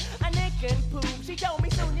too. A nick and poop. She told me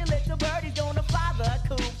soon your little birdie's gonna fly the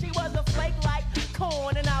coop. She was a flake like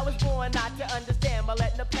corn, and I was born not to understand. But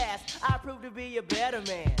letting the past, I proved to be a better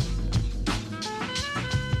man.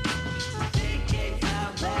 She kicks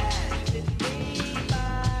out back.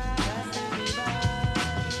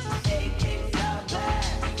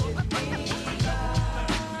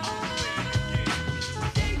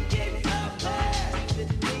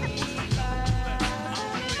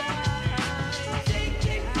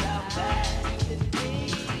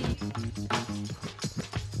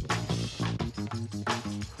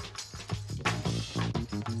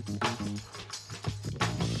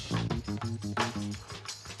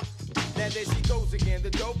 There she goes again, the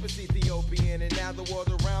dopest Ethiopian. And now the world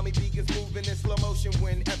around me begins moving in slow motion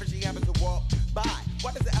whenever she happens to walk by.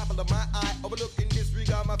 Why does the apple of my eye overlook and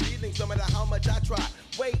disregard my feelings no matter how much I try?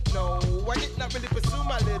 Wait, no, I did not really pursue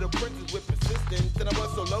my little princess with persistence. And I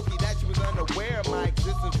was so low-key that she was unaware of my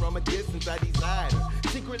existence. From a distance I desired her,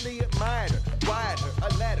 secretly admired her, wired her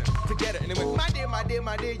a letter to get her. And it went, my dear, my dear,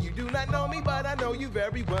 my dear, you do not know me, but I know you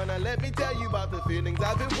very well. Now let me tell you about the feelings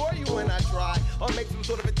I've been for you when I try or make some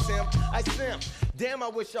sort of attempt. I simp. Damn, I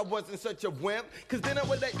wish I wasn't such a wimp. Cause then I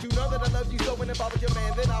would let you know that I love you so. And if I was your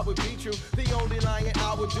man, then I would be true. The only lying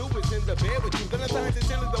I would do is in the bed with you. Then I signed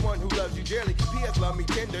sincerely the one who loves you dearly. P.S. love me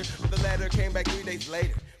tender. But the letter came back 3 days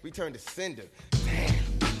later. Returned to sender. Damn.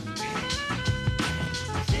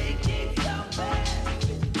 She keeps so bad.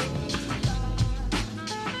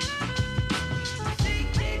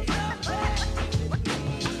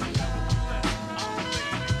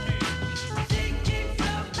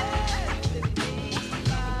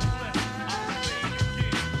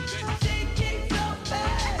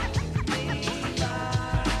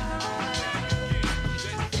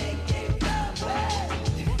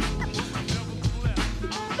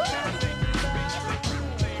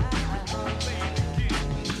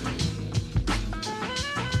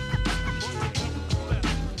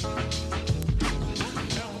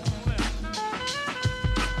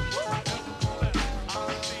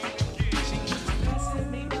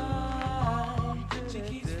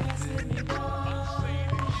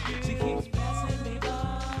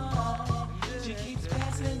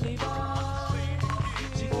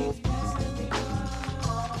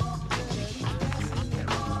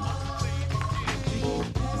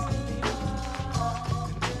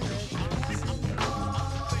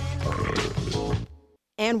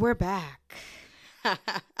 And we're back.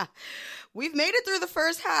 We've made it through the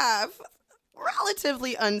first half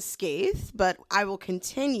relatively unscathed, but I will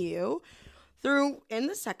continue through in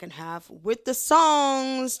the second half with the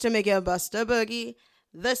songs to make it bust a boogie,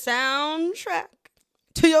 the soundtrack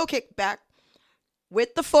to your kickback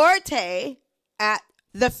with the Forté at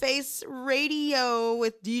The Face Radio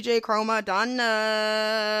with DJ Chromadonna.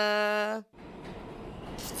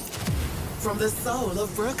 From the soul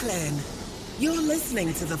of Brooklyn, you're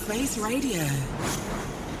listening to The Face Radio.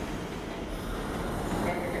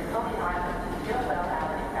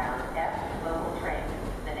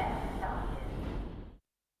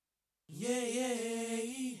 Yeah, yeah,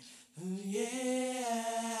 yeah.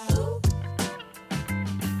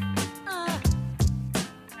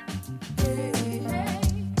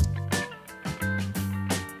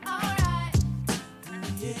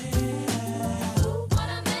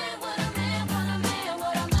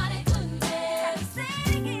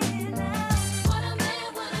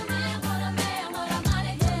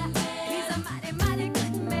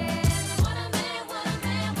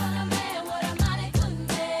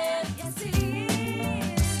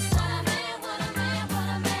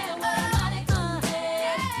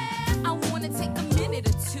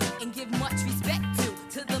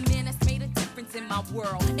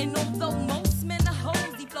 World. And although most men are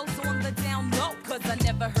hoes, he flows on the down low, cause I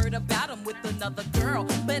never heard about him with another girl.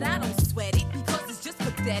 But I don't sweat it, because it's just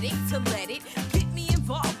pathetic to let it get me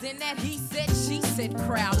involved in that he said, she said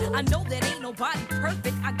crowd. I know that ain't nobody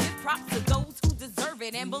perfect, I give props to those who deserve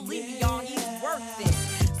it, and believe me, y'all, he's worth it.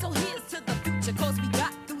 So here's to the future, cause we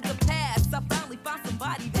got through the past. I finally found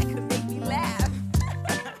somebody that could make me laugh.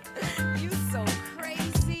 You so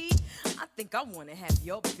crazy, I think I I wanna have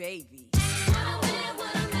your baby. Yes,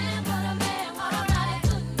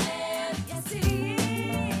 he is.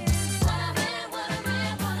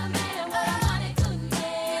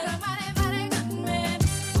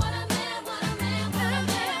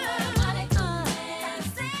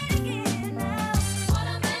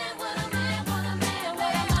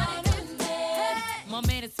 My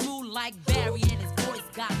man is smooth like Barry and his voice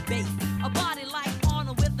got bass. A body like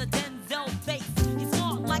Arnold with a Denzel face. He's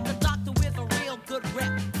smart like a doctor with a real good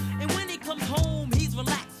rep. And when he comes home, he's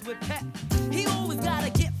relaxed with pep. He always got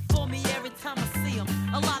a gift for me every time I see him.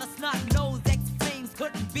 A lot of snot-nosed ex-flames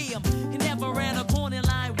couldn't be him. He never ran a corner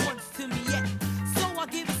line once to me yet. So I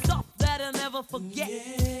give him stuff that I'll never forget.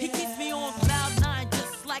 He keeps me on cloud nine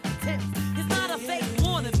just like a tip. He's not a fake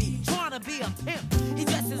wannabe, trying to be a pimp. He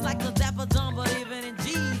dresses like a dapper dumb, but even in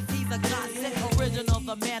jeans, he's a godsend original,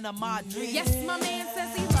 the man of my dreams. Yes, my man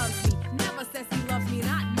says he loves me. Never says he loves me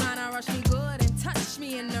not. Mine, I rush me good and touch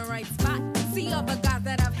me in the right spot. See other guys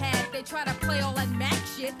that I've had, they try to play all that Mac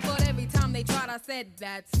shit. But every time they tried, I said,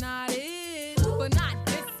 that's not it. But not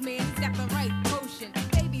this man, he's got the right potion.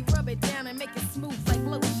 Baby, rub it down and make it smooth like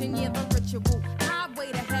lotion. Yeah, the ritual,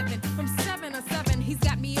 highway to heaven. From 7 to 7, he's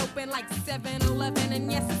got me open like 7-Eleven.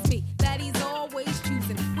 And yes, it's me that he's always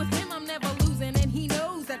choosing. With him, I'm never losing. And he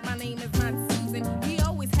knows that my name is not Susan. He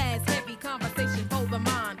always has heavy conversation for the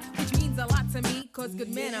mind, which means a lot to me, cause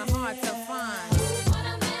good men are hard to find. What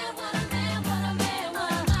a man, what a man, what a man,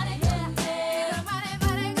 what a mighty good man. What a mighty,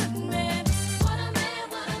 mighty good man. What a man,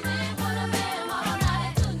 what a man, what a man, what a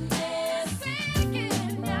mighty good man. Sing it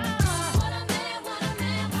again, now. What a man, what a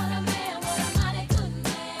man, what a man, what a mighty good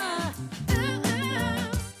man.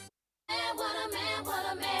 What a man, what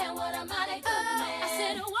a man, what a mighty good man. I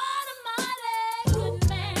said, what a mighty good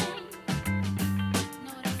man.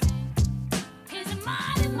 Know what I'm saying? He's a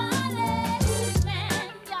mighty, mighty good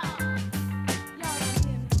man, y'all. Y'all don't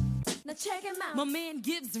hear me. Now check him out. My man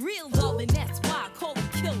gives real love, and that's why I call him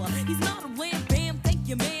killer. He's not a wham bam, thank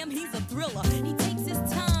you ma'am, he's a thriller. He takes his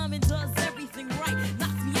time and does everything right.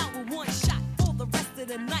 Knocks me out with one shot for the rest of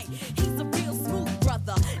the night. He's a real smooth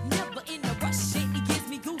brother, never in a rush shit. He gives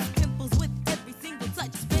me goose pimples with every single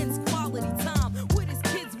touch. Spends quality time with his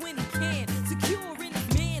kids when he can. Secure in his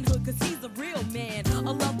manhood, cause he's a real man.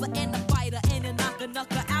 A lover and a fighter and a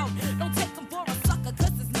knocker out. Don't take him for a sucker,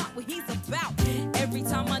 cause it's not what he's about. Every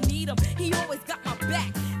time I need him, he always got my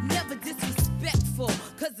back. Never disrespectful,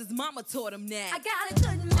 cause his mama taught him that. I got a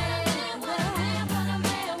good man. What a man, what a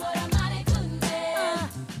man, what a mighty good man.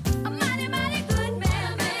 A mighty, mighty good man. What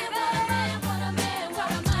a man, what a man,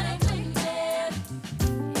 what a mighty good man.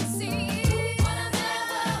 Yes, he is. What a man,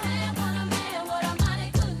 what a man, what a mighty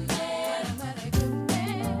good man. What a mighty good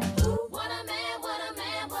man. What a man, what a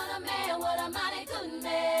man, what a man, what a mighty good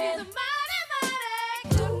man. He's a mighty,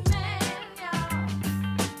 mighty good man,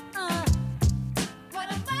 y'all. What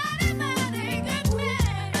a mighty, mighty good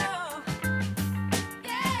man, y'all.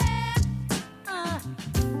 Yeah.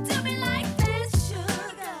 Do me like this,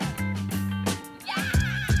 sugar. Yeah.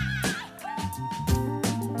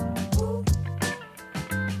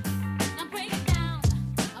 Now break it down.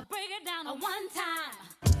 I'll break it down at one time.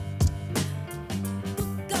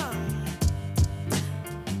 Go.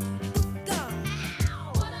 Go.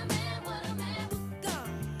 What a man, what a man. Go.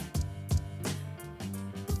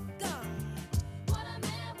 Go. What a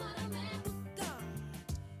man, what a man. Go.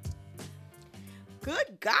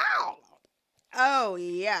 Good girl. Oh,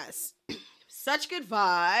 yes. Such good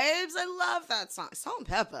vibes. I love that song. Salt and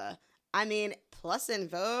Pepper. I mean, plus in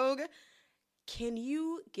Vogue. Can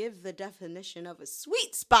you give the definition of a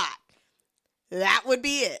sweet spot? That would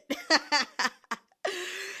be it.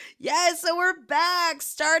 Yes, so we're back,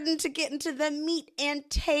 starting to get into the meat and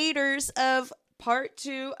taters of part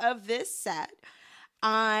 2 of this set.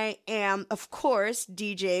 I am, of course,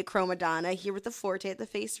 DJ Chromadonna here with the Forté at the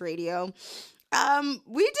Face Radio.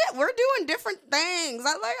 We're doing different things.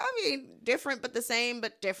 I mean, different but the same,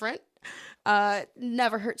 but different.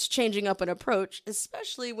 Never hurts changing up an approach,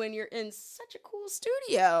 especially when you're in such a cool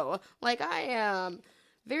studio like I am.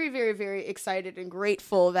 Very, very, very excited and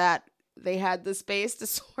grateful that they had the space to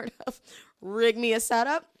sort of rig me a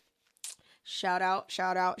setup. Shout out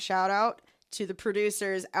to the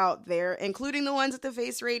producers out there, including the ones at the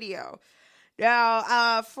Face Radio.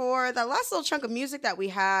 Now, for the last little chunk of music that we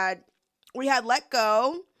had Let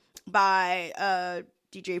Go by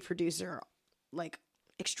DJ producer like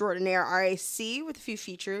extraordinaire RAC with a few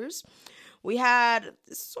features. We had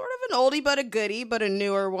sort of an oldie but a goodie, but a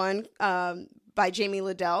newer one by Jamie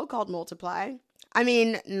Liddell called Multiply. I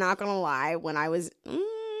mean, not gonna lie, when I was,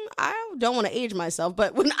 I don't want to age myself,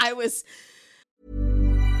 but when I was...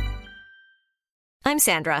 I'm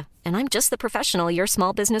Sandra, and I'm just the professional your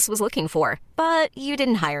small business was looking for. But you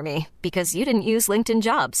didn't hire me because you didn't use LinkedIn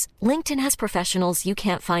Jobs. LinkedIn has professionals you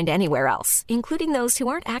can't find anywhere else, including those who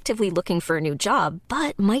aren't actively looking for a new job,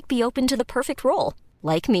 but might be open to the perfect role,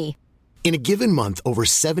 like me. In a given month, over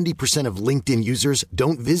 70% of LinkedIn users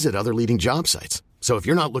don't visit other leading job sites. So if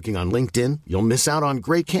you're not looking on LinkedIn, you'll miss out on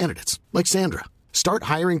great candidates like Sandra. Start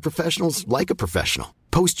hiring professionals like a professional.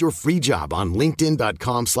 Post your free job on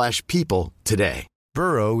linkedin.com/people today.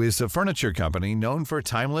 Burrow is a furniture company known for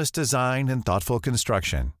timeless design and thoughtful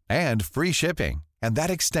construction and free shipping, and that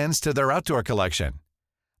extends to their outdoor collection.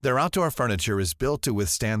 Their outdoor furniture is built to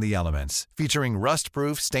withstand the elements, featuring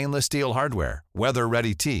rust-proof stainless steel hardware,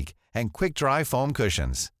 weather-ready teak, and quick-dry foam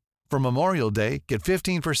cushions. For Memorial Day, get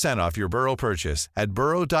 15% off your Burrow purchase at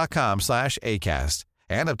burrow.com/ACAST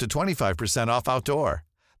and up to 25% off outdoor.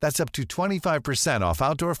 That's up to 25% off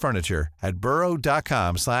outdoor furniture at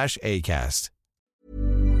burrow.com/ACAST.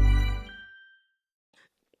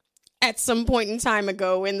 At some point in time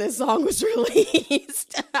ago when this song was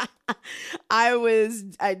released,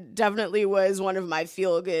 I definitely was one of my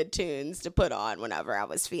feel-good tunes to put on whenever I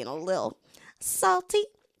was feeling a little salty.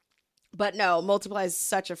 But no, Multiply is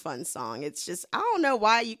such a fun song. It's just, I don't know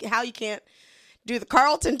how you can't do the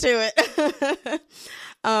Carlton to it.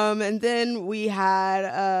 And then we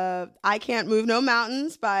had I Can't Move No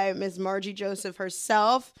Mountains by Miss Margie Joseph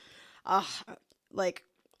herself. Like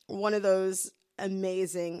one of those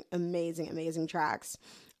amazing tracks.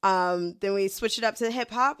 Then we switched it up to hip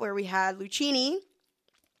hop where we had Lucchini,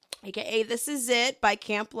 aka This Is It by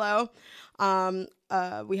Camp Lo.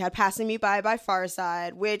 We had Passing Me By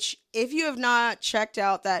Farside, which if you have not checked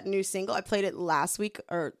out that new single, I played it last week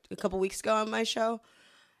or a couple weeks ago on my show.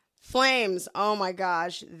 Flames. Oh my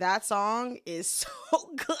gosh. That song is so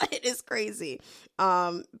good. It's crazy.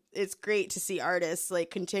 It's great to see artists like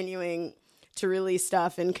continuing to release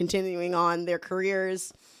stuff and continuing on their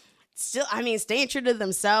careers. Still, staying true to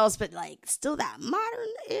themselves, but like still that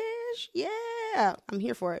modern-ish. Yeah, I'm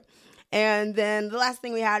here for it. And then the last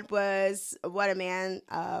thing we had was What a Man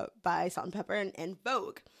by Salt and Pepper and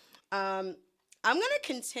Vogue. I'm going to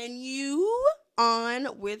continue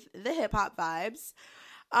on with the hip-hop vibes.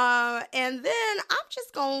 And then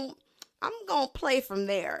I'm going to play from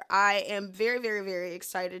there. I am very, very, very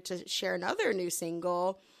excited to share another new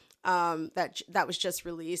single that was just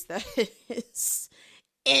released that is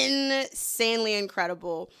insanely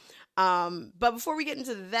incredible. But before we get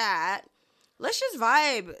into that, let's just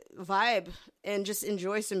vibe and just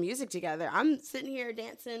enjoy some music together. I'm sitting here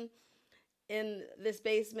dancing in this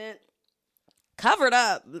basement, covered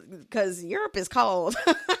up because Europe is cold.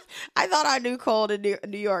 I thought I knew cold in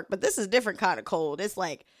New York, but this is a different kind of cold. It's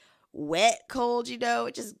like wet cold, it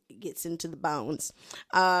just gets into the bones.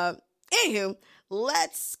 Anywho,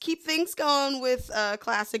 let's keep things going with a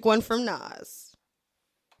classic one from Nas.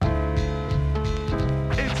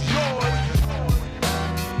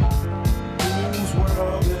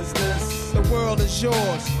 The world is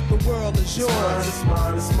yours. The world is yours. It's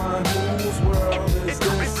mine, it's mine, it's mine. Whose world is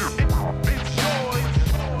this? It's yours.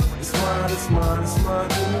 It's mine, it's mine, it's mine.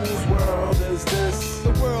 Whose world is this? The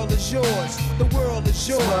world is yours. The world is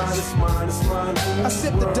yours. It's mine, it's mine, it's mine. I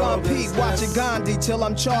sip the Don Pete, watching Gandhi till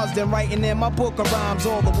I'm charged and writing in my book of rhymes.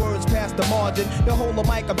 All the words past the margin. The whole of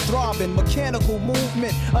mic I'm throbbing. Mechanical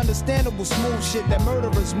movement. Understandable smooth shit that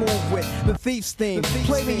murderers move with. The thief's theme.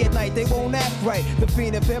 Play me at night, they won't act right. The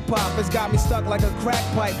fiend of hip hop has got me stuck like a crack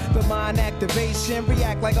pipe. The mind activation.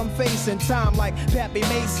 React like I'm facing time like Pappy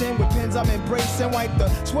Mason. With pins I'm embracing. Wipe the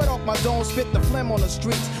sweat off my dome. Spit the phlegm on the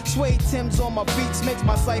streets. Suede Timbs on my feet. Makes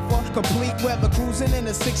my cipher complete. Weather cruising in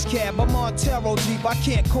a 6 cab. I'm on Montero Jeep. I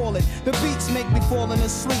can't call it. The beats make me falling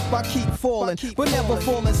asleep. I keep falling. But never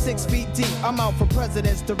falling 6 feet deep. I'm out for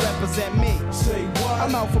presidents to represent me. Say what?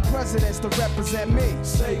 I'm out for presidents to represent me.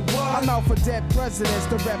 Say what? I'm out for dead presidents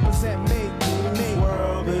to represent me. Whose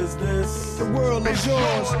world is this? The world is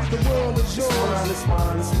yours. The world is yours. It's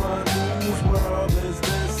mine, it's mine, it's mine. Whose world is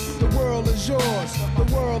this? The world is yours. The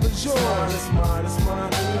world is yours. It's mine, it's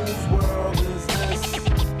mine, whose world is this?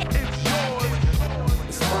 It's yours.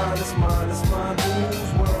 It's mine, it's mine, it's mine.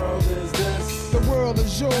 Whose world is this? The world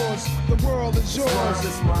is yours. The world is yours.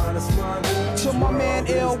 It's mine, it's mine. To my man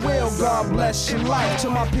Ill Will, God bless your life. To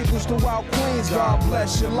my peoples throughout Queens, God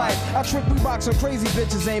bless your life. I trick Reeboks on crazy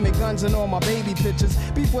bitches, aiming guns and all my baby pictures.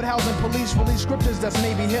 Beef with housing police, release scriptures that's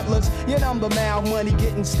maybe Hitler's. Yet I'm the mal money,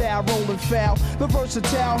 getting style, rolling foul. The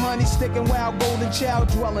versatile honey, sticking wild, golden child,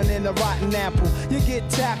 dwelling in a rotten apple. You get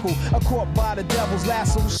tackled, caught by the devil's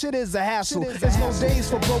lasso. Shit is a hassle. There's no days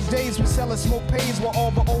for broke days. We sellin' smoke pays while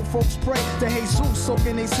all the old folks pray to Jesus,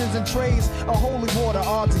 soaking their sins and trade. ways of holy water.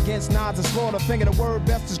 Odds against nods and slaughter. Thinking the word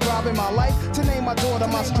best describing my life. To name my daughter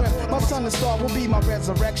my strength. My son and star will be my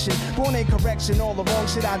resurrection. Born in correction, all the wrong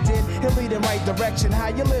shit I did, he'll lead in right direction. How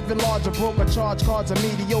you living large or broke, or charge cards are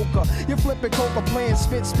mediocre. You're flipping coca, playing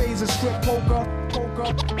spit spades and strip poker.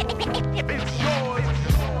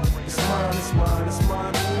 It's mine, it's mine, it's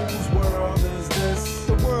mine. Whose world is this?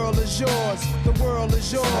 The world is yours, the world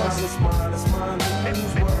is yours. It's mine, it's mine,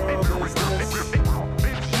 whose world is this?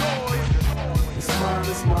 It's mine,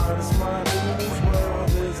 it's mine, it's mine, whose world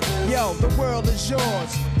is this? Yo, the world is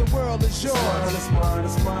yours, the world is yours. It's mine,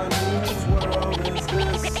 it's mine, whose world is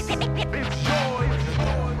this?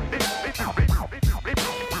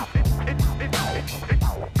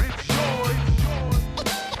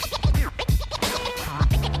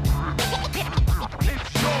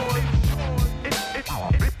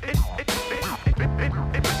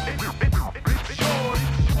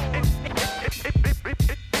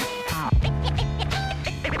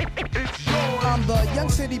 I'm the young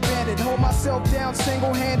city bandit, hold myself down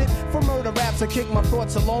single-handed. For murder raps, I kick my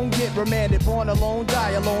thoughts alone, get remanded. Born alone,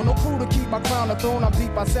 die alone, no crew to keep my crown a throne. I'm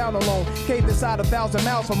deep, I sound alone, cave inside 1,000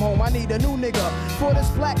 miles from home. I need a new nigga for this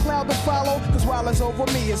black cloud to follow. Cause while it's over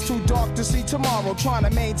me, it's too dark to see tomorrow. Trying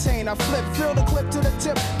to maintain, I flip, fill the clip to the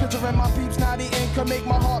tip. Picturing my peeps, now the ink can make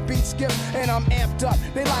my heartbeat skip. And I'm amped up,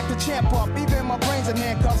 they like to champ up. Even my brains in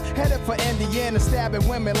handcuffs, headed for Indiana, stabbing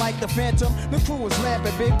women like the Phantom. The crew is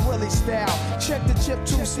lamping, Big Willie style. Check the chip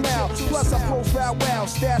to smell, plus I profile wow.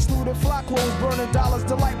 Stash through the flock clothes, burning dollars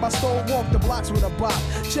to light my stove. Walk the blocks with a bop.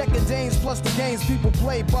 Checking dames plus the games people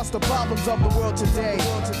play. Bust the problems of the world today.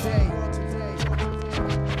 It's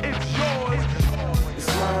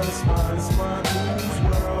mine, it's mine, it's mine. Whose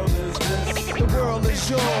world is this? The world is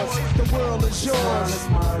yours, the world is yours. It's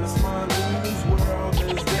mine, it's mine, whose world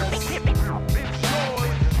is this?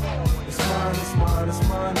 It's mine, it's mine, it's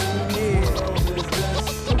mine. Whose world is this?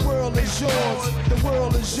 The world is yours, the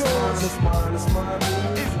world is yours. It's mine, it's mine,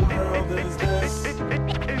 whose world is this?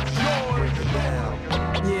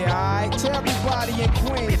 Yeah, alright, to everybody in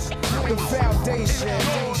Queens, the foundation.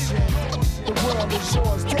 The world is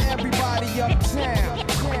yours. To everybody uptown,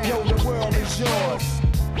 yo, the world is yours.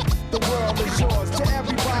 The world is yours. To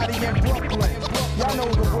everybody in Brooklyn, y'all know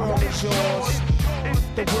the world is yours.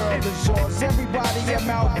 The world is yours. Everybody in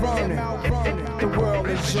Mount Vernon, the world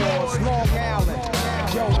is yours. Long Island,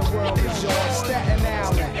 yo, the world is yours. Staten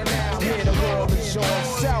Island, yeah, the world is yours.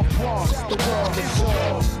 South Bronx, the world is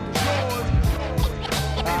yours.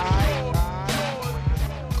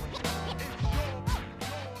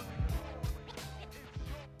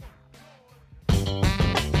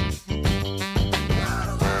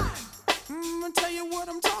 Tell you what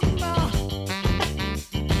I'm talking about.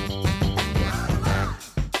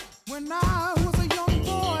 When I was a young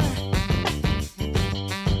boy,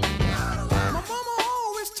 my mama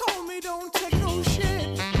always told me don't take no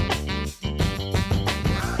shit.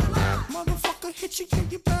 Motherfucker hit you,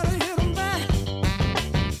 you better hit him back.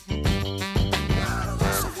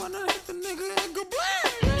 So when I hit the nigga, it go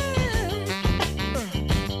blam.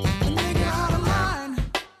 The nigga out of line.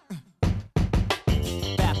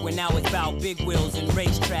 Back when I was about big wheels and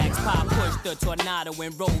racetracks, Pop pushed the Tornado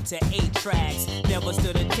and rolled to 8 tracks. Never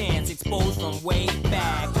stood a chance, exposed from way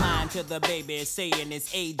back. Lying to the baby, saying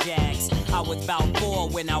it's Ajax. I was about 4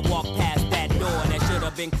 when I walked past that door that should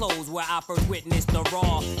have been closed, where I first witnessed the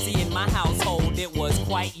raw. See, in my household, it was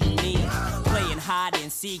quite unique. Playing hide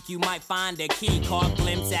and seek, you might find a key. Caught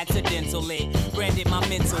glimpse accidentally. Branded my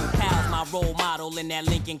mental pals, my role model in that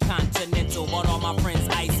Lincoln Continental. Bought all my friends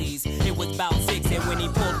ices. It was about 6, and when he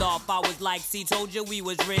pulled off, I was like, see, told you we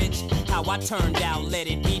was rich. How I turned out, let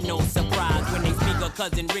it be no surprise. When they speak of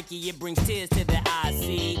cousin Ricky, it brings tears to the eyes.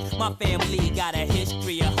 See, my family got a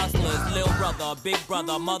history of hustlers. Little brother, big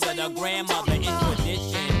brother, mother, the grandmother, it's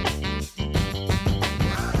tradition.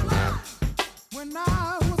 When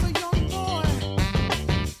I was a young boy,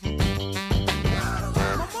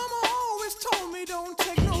 my mama always told me don't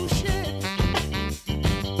take no shit.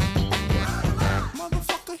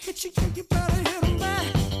 Motherfucker hit you, you better hit him back.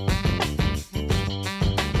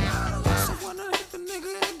 So when I hit the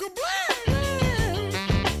nigga, it go blam.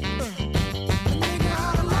 The nigga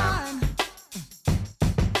out of line.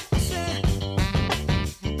 Said,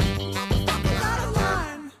 motherfucker out of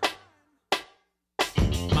line.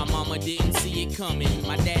 My mama didn't see it coming,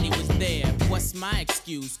 my daddy was there. What's my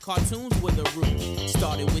excuse? Cartoons were the root.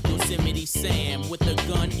 Started with Yosemite Sam with a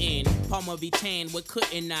gun in palm palm of each hand, what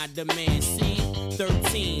couldn't I demand? See,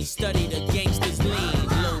 13, study the gangsters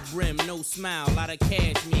lean. Low brim, no smile, lot of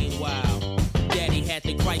cash meanwhile. Daddy had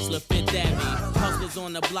the Chrysler Fifth Avenue. Hustlers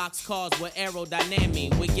on the blocks, cars were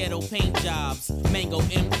aerodynamic. With ghetto paint jobs, mango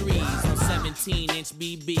M3s on 17-inch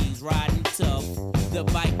BBs, riding tough. The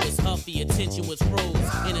bike was huffy, attention was froze.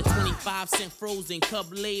 In a 25-cent frozen cup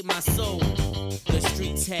laid my soul. The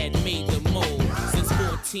streets had made the mold. Since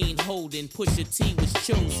 14 holding, Pusha T was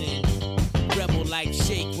chosen. Rebel like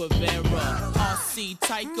Shake Rivera. RC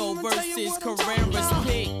Tycho versus Carrera's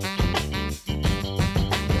pick.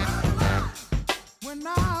 When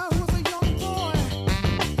I was a young boy,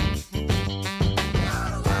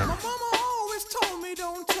 my mama always told me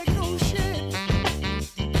don't take no shit.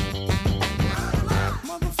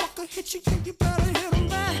 Motherfucker hit you, you better hit him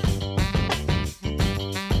back.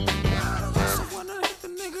 So when I hit the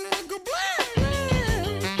nigga, it go blam.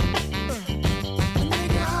 The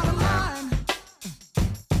nigga out of line.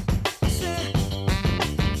 Said,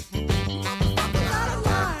 motherfucker out of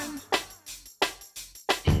line.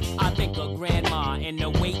 I think of grandma and the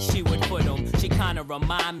weight she would put them. She kinda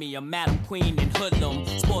remind me of Madam Queen and Hoodlum.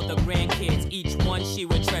 Spoiled the grandkids, each one she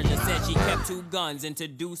would treasure. Said she kept 2 guns and to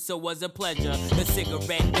do so was a pleasure. The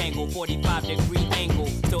cigarette dangle, 45-degree angle.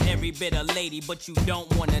 Still every bit a lady, but you don't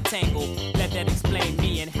wanna tangle. Let that explain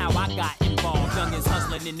me and how I got involved. Youngest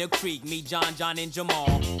hustling in the creek, me, John, and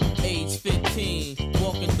Jamal. Age 15,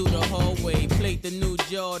 walking through the hallway, played the new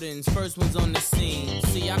Jordans, first ones on the scene.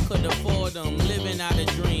 See, I could afford them, living out a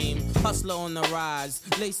dream. Hustler on the rise,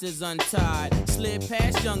 laces untied. Slid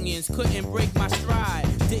past youngins, couldn't break my stride.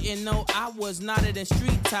 Didn't know I was knotted in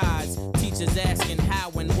street ties. Teachers asking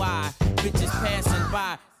how and why. Bitches passing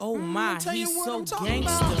by. Oh my, he's so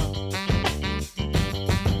gangster.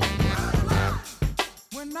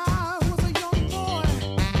 When I was a young boy,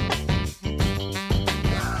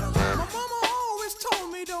 my mama always told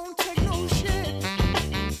me don't take no shit.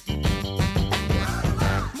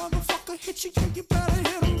 Motherfucker hit you, you better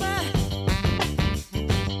hit him back.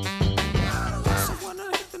 So when I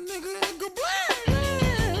hit the nigga, it go blam.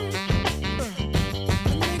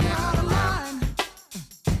 The nigga out of line.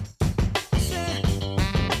 Said,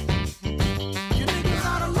 you niggas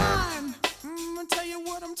out of line. I'ma tell you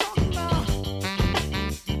what I'm talking about.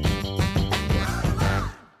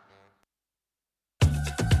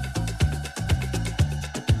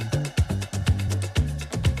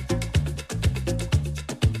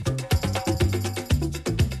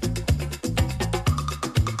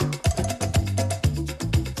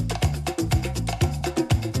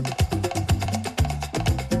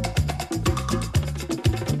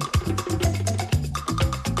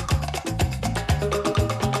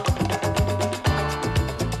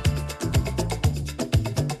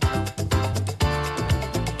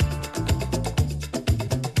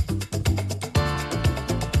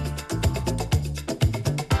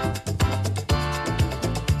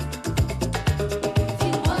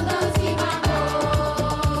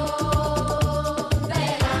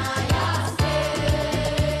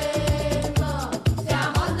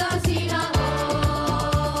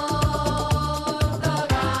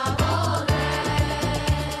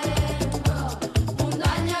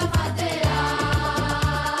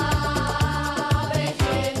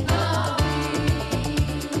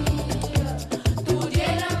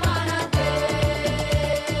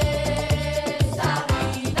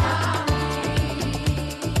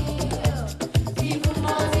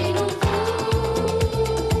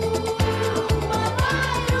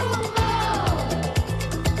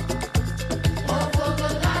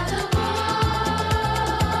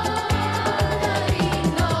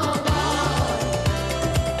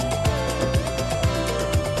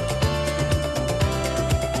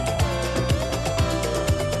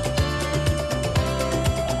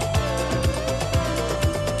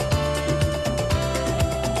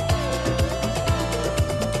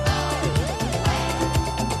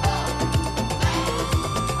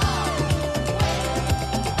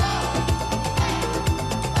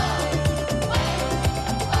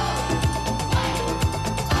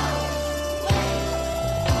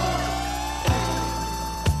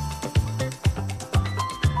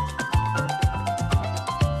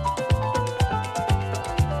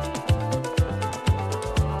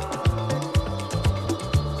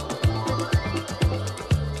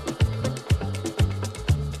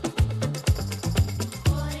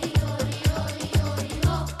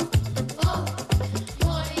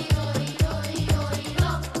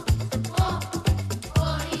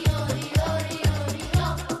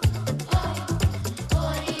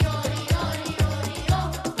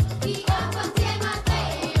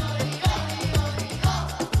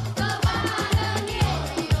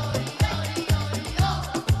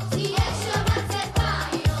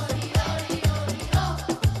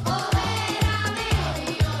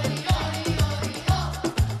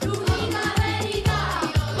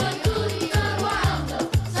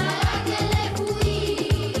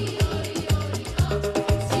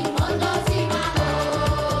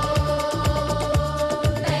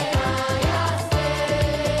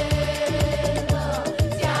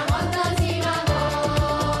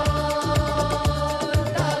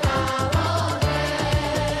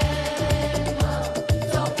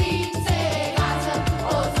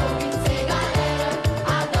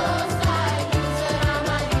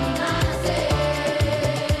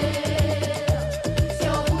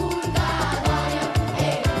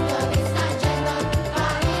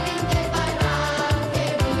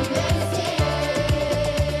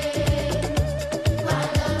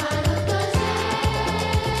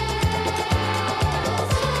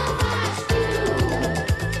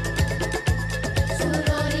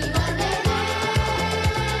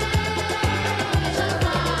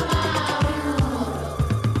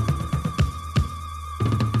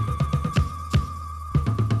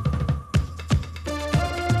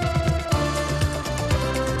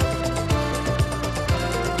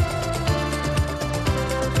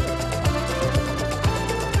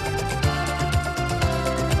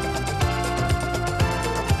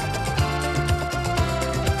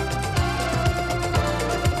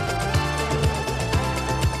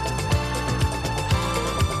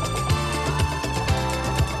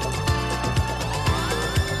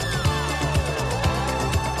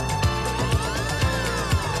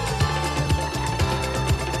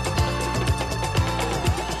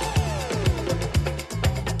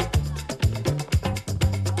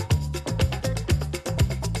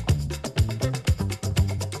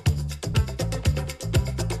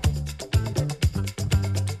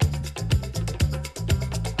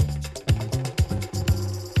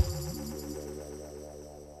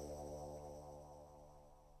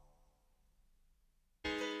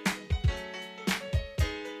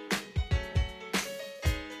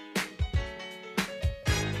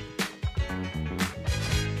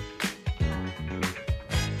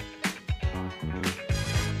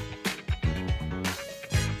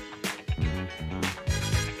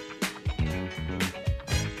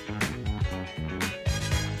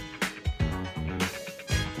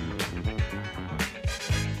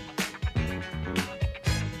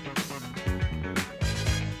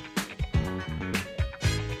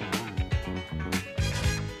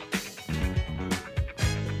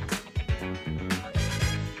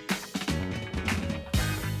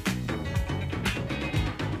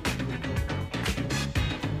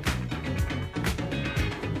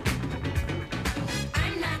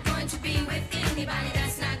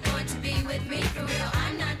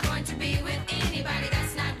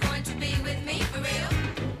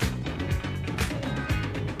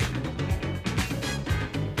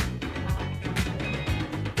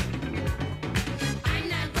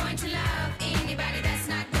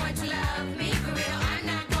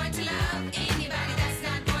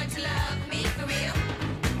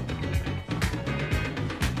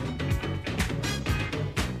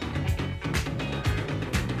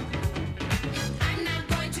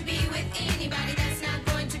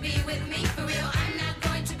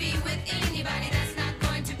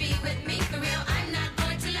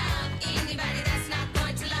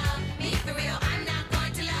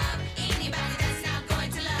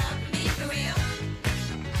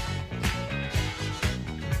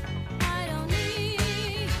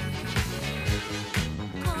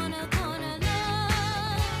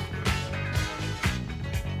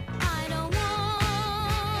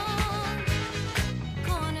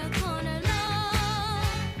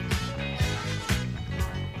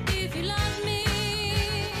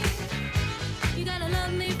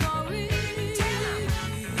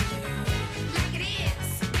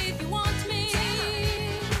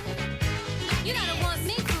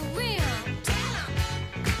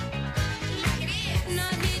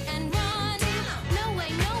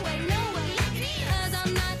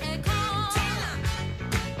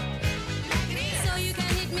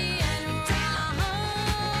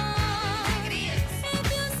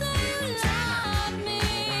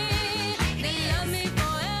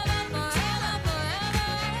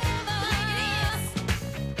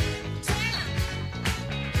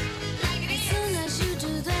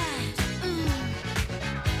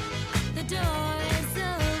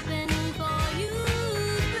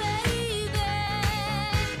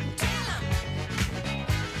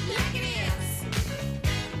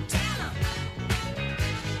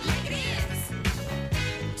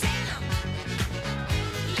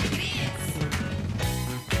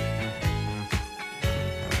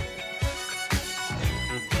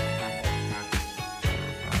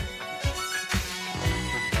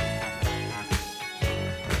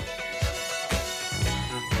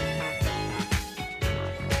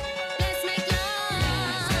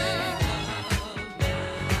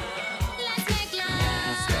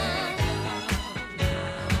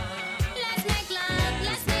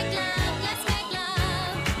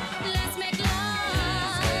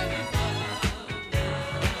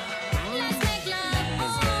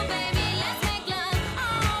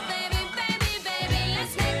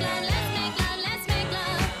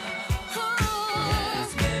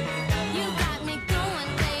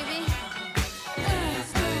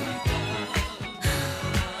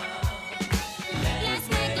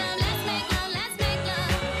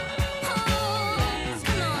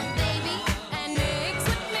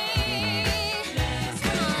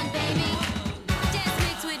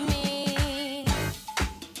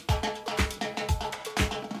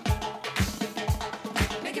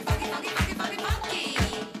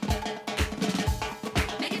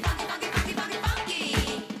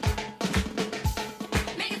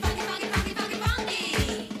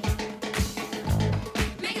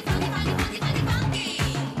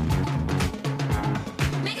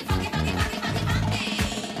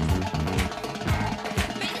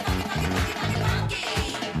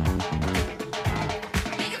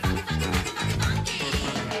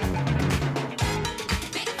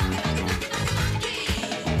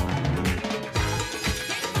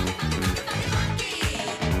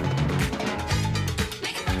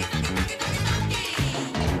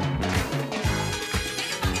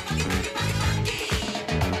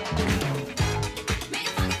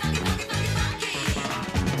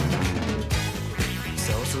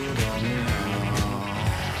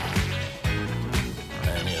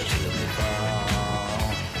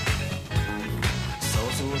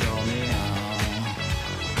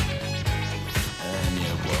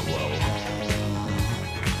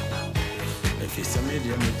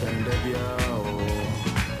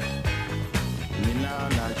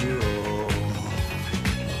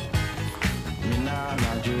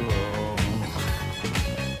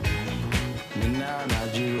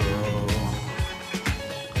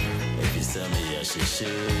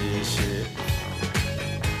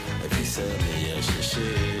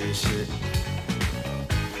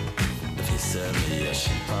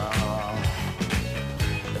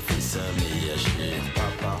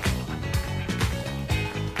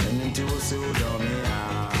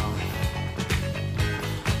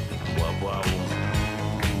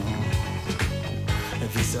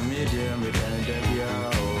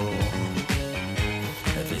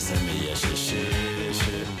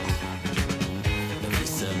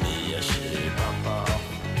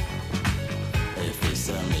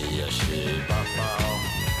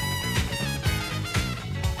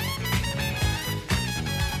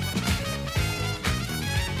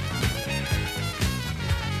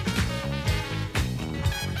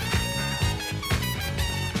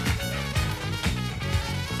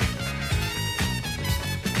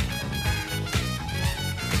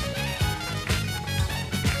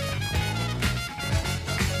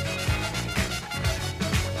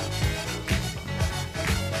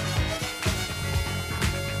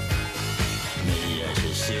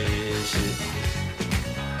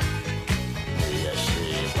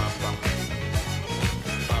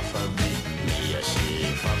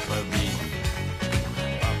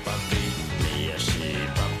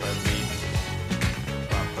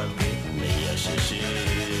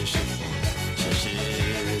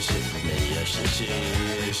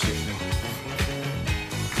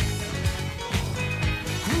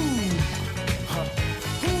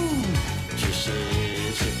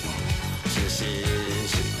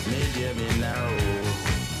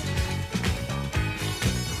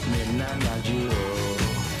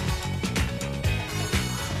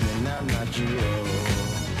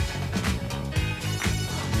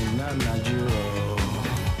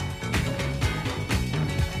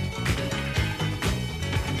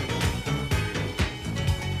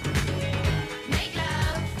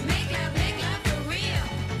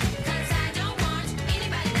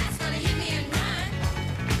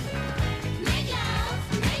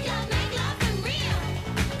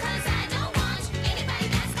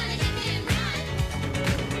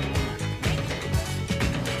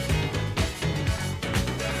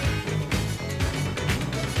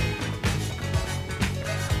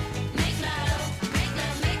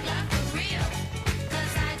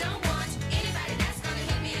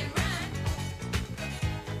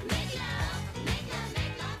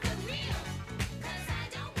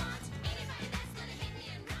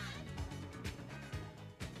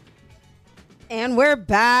 And we're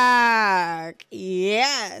back.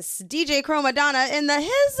 Yes. DJ Chromadonna in the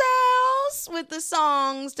his house with the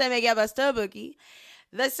songs to make us a boogie.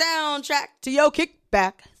 The soundtrack to your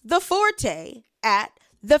kickback. The Forté at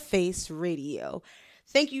The Face Radio.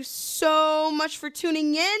 Thank you so much for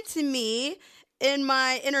tuning in to me in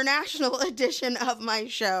my international edition of my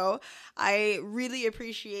show. I really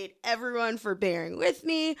appreciate everyone for bearing with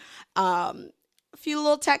me. A few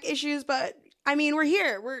little tech issues, but I mean, we're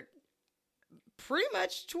here. We're pretty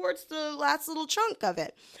much towards the last little chunk of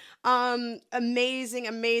it.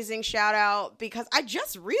 Amazing shout out, because I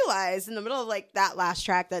just realized in the middle of like that last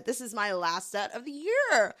track that this is my last set of the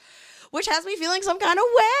year, which has me feeling some kind of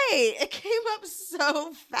way. It came up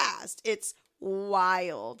so fast. It's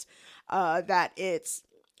wild that it's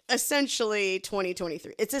essentially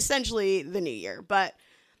 2023. It's essentially the new year, but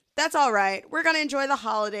that's all right. We're going to enjoy the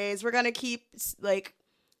holidays. We're going to keep up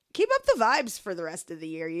the vibes for the rest of the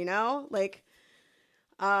year, you know? Like,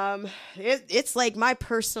 it's like my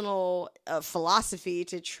personal philosophy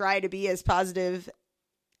to try to be as positive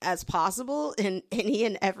as possible in any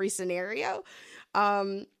and every scenario.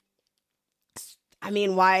 I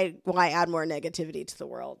mean, why add more negativity to the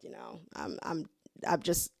world? You know,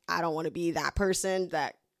 I don't want to be that person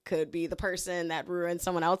that could be the person that ruined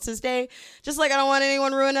someone else's day. Just like I don't want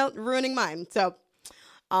anyone ruining mine. So,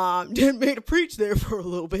 didn't mean to preach there for a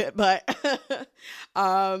little bit, but,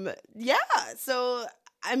 yeah. So,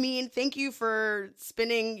 I mean, thank you for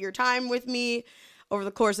spending your time with me over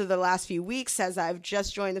the course of the last few weeks as I've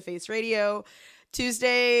just joined the Face Radio.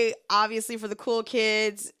 Tuesday, obviously for the cool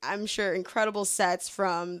kids, I'm sure incredible sets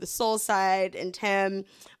from the Soul Side and Tim,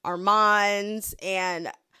 Armand's,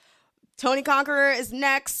 and Tony Conqueror is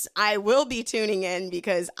next. I will be tuning in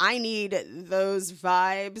because I need those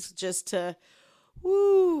vibes just to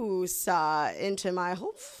saw into my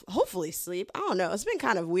hopefully sleep. I don't know. It's been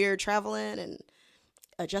kind of weird traveling and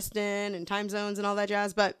adjusting and time zones and all that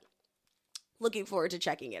jazz, but looking forward to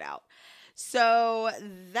checking it out. So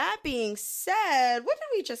that being said, what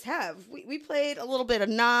did we just have? We played a little bit of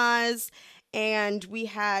Nas, and we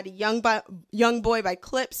had Young Boy by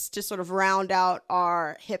Clips to sort of round out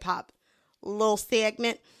our hip hop little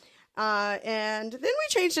segment. And then we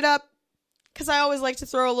changed it up because I always like to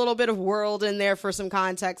throw a little bit of world in there for some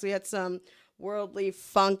context. We had some worldly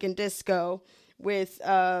funk and disco with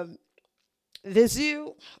Vizu.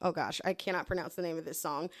 Oh gosh, I cannot pronounce the name of this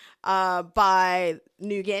song by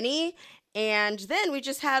New Guinea. And then we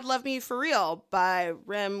just had Love Me For Real by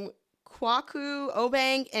Rem Kwaku,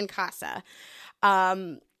 Obang, and Casa.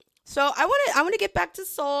 So I want to get back to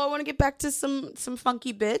soul. I want to get back to some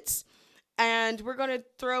funky bits, and we're going to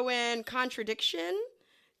throw in Contradiction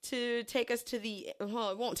to take us to the.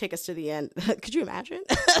 Well, it won't take us to the end. Could you imagine?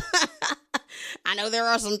 I know there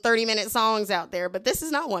are some 30-minute songs out there, but this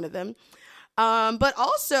is not one of them. But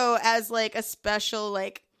also as like a special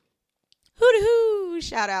like hoo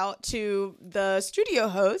shout out to the studio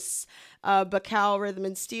hosts. Bacal Rhythm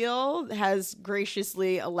and Steel has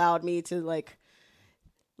graciously allowed me to like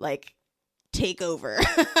take over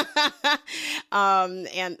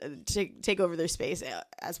and to take over their space,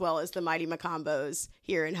 as well as the Mighty Macombos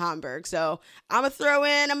here in Hamburg. So I'm gonna throw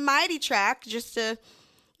in a Mighty track just to,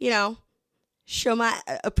 show my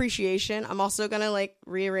appreciation. I'm also gonna like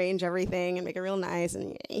rearrange everything and make it real nice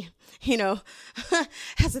and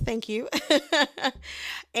as a thank you.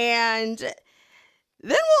 And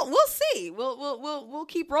then we'll see. We'll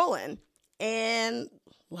keep rolling, and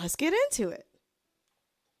let's get into it.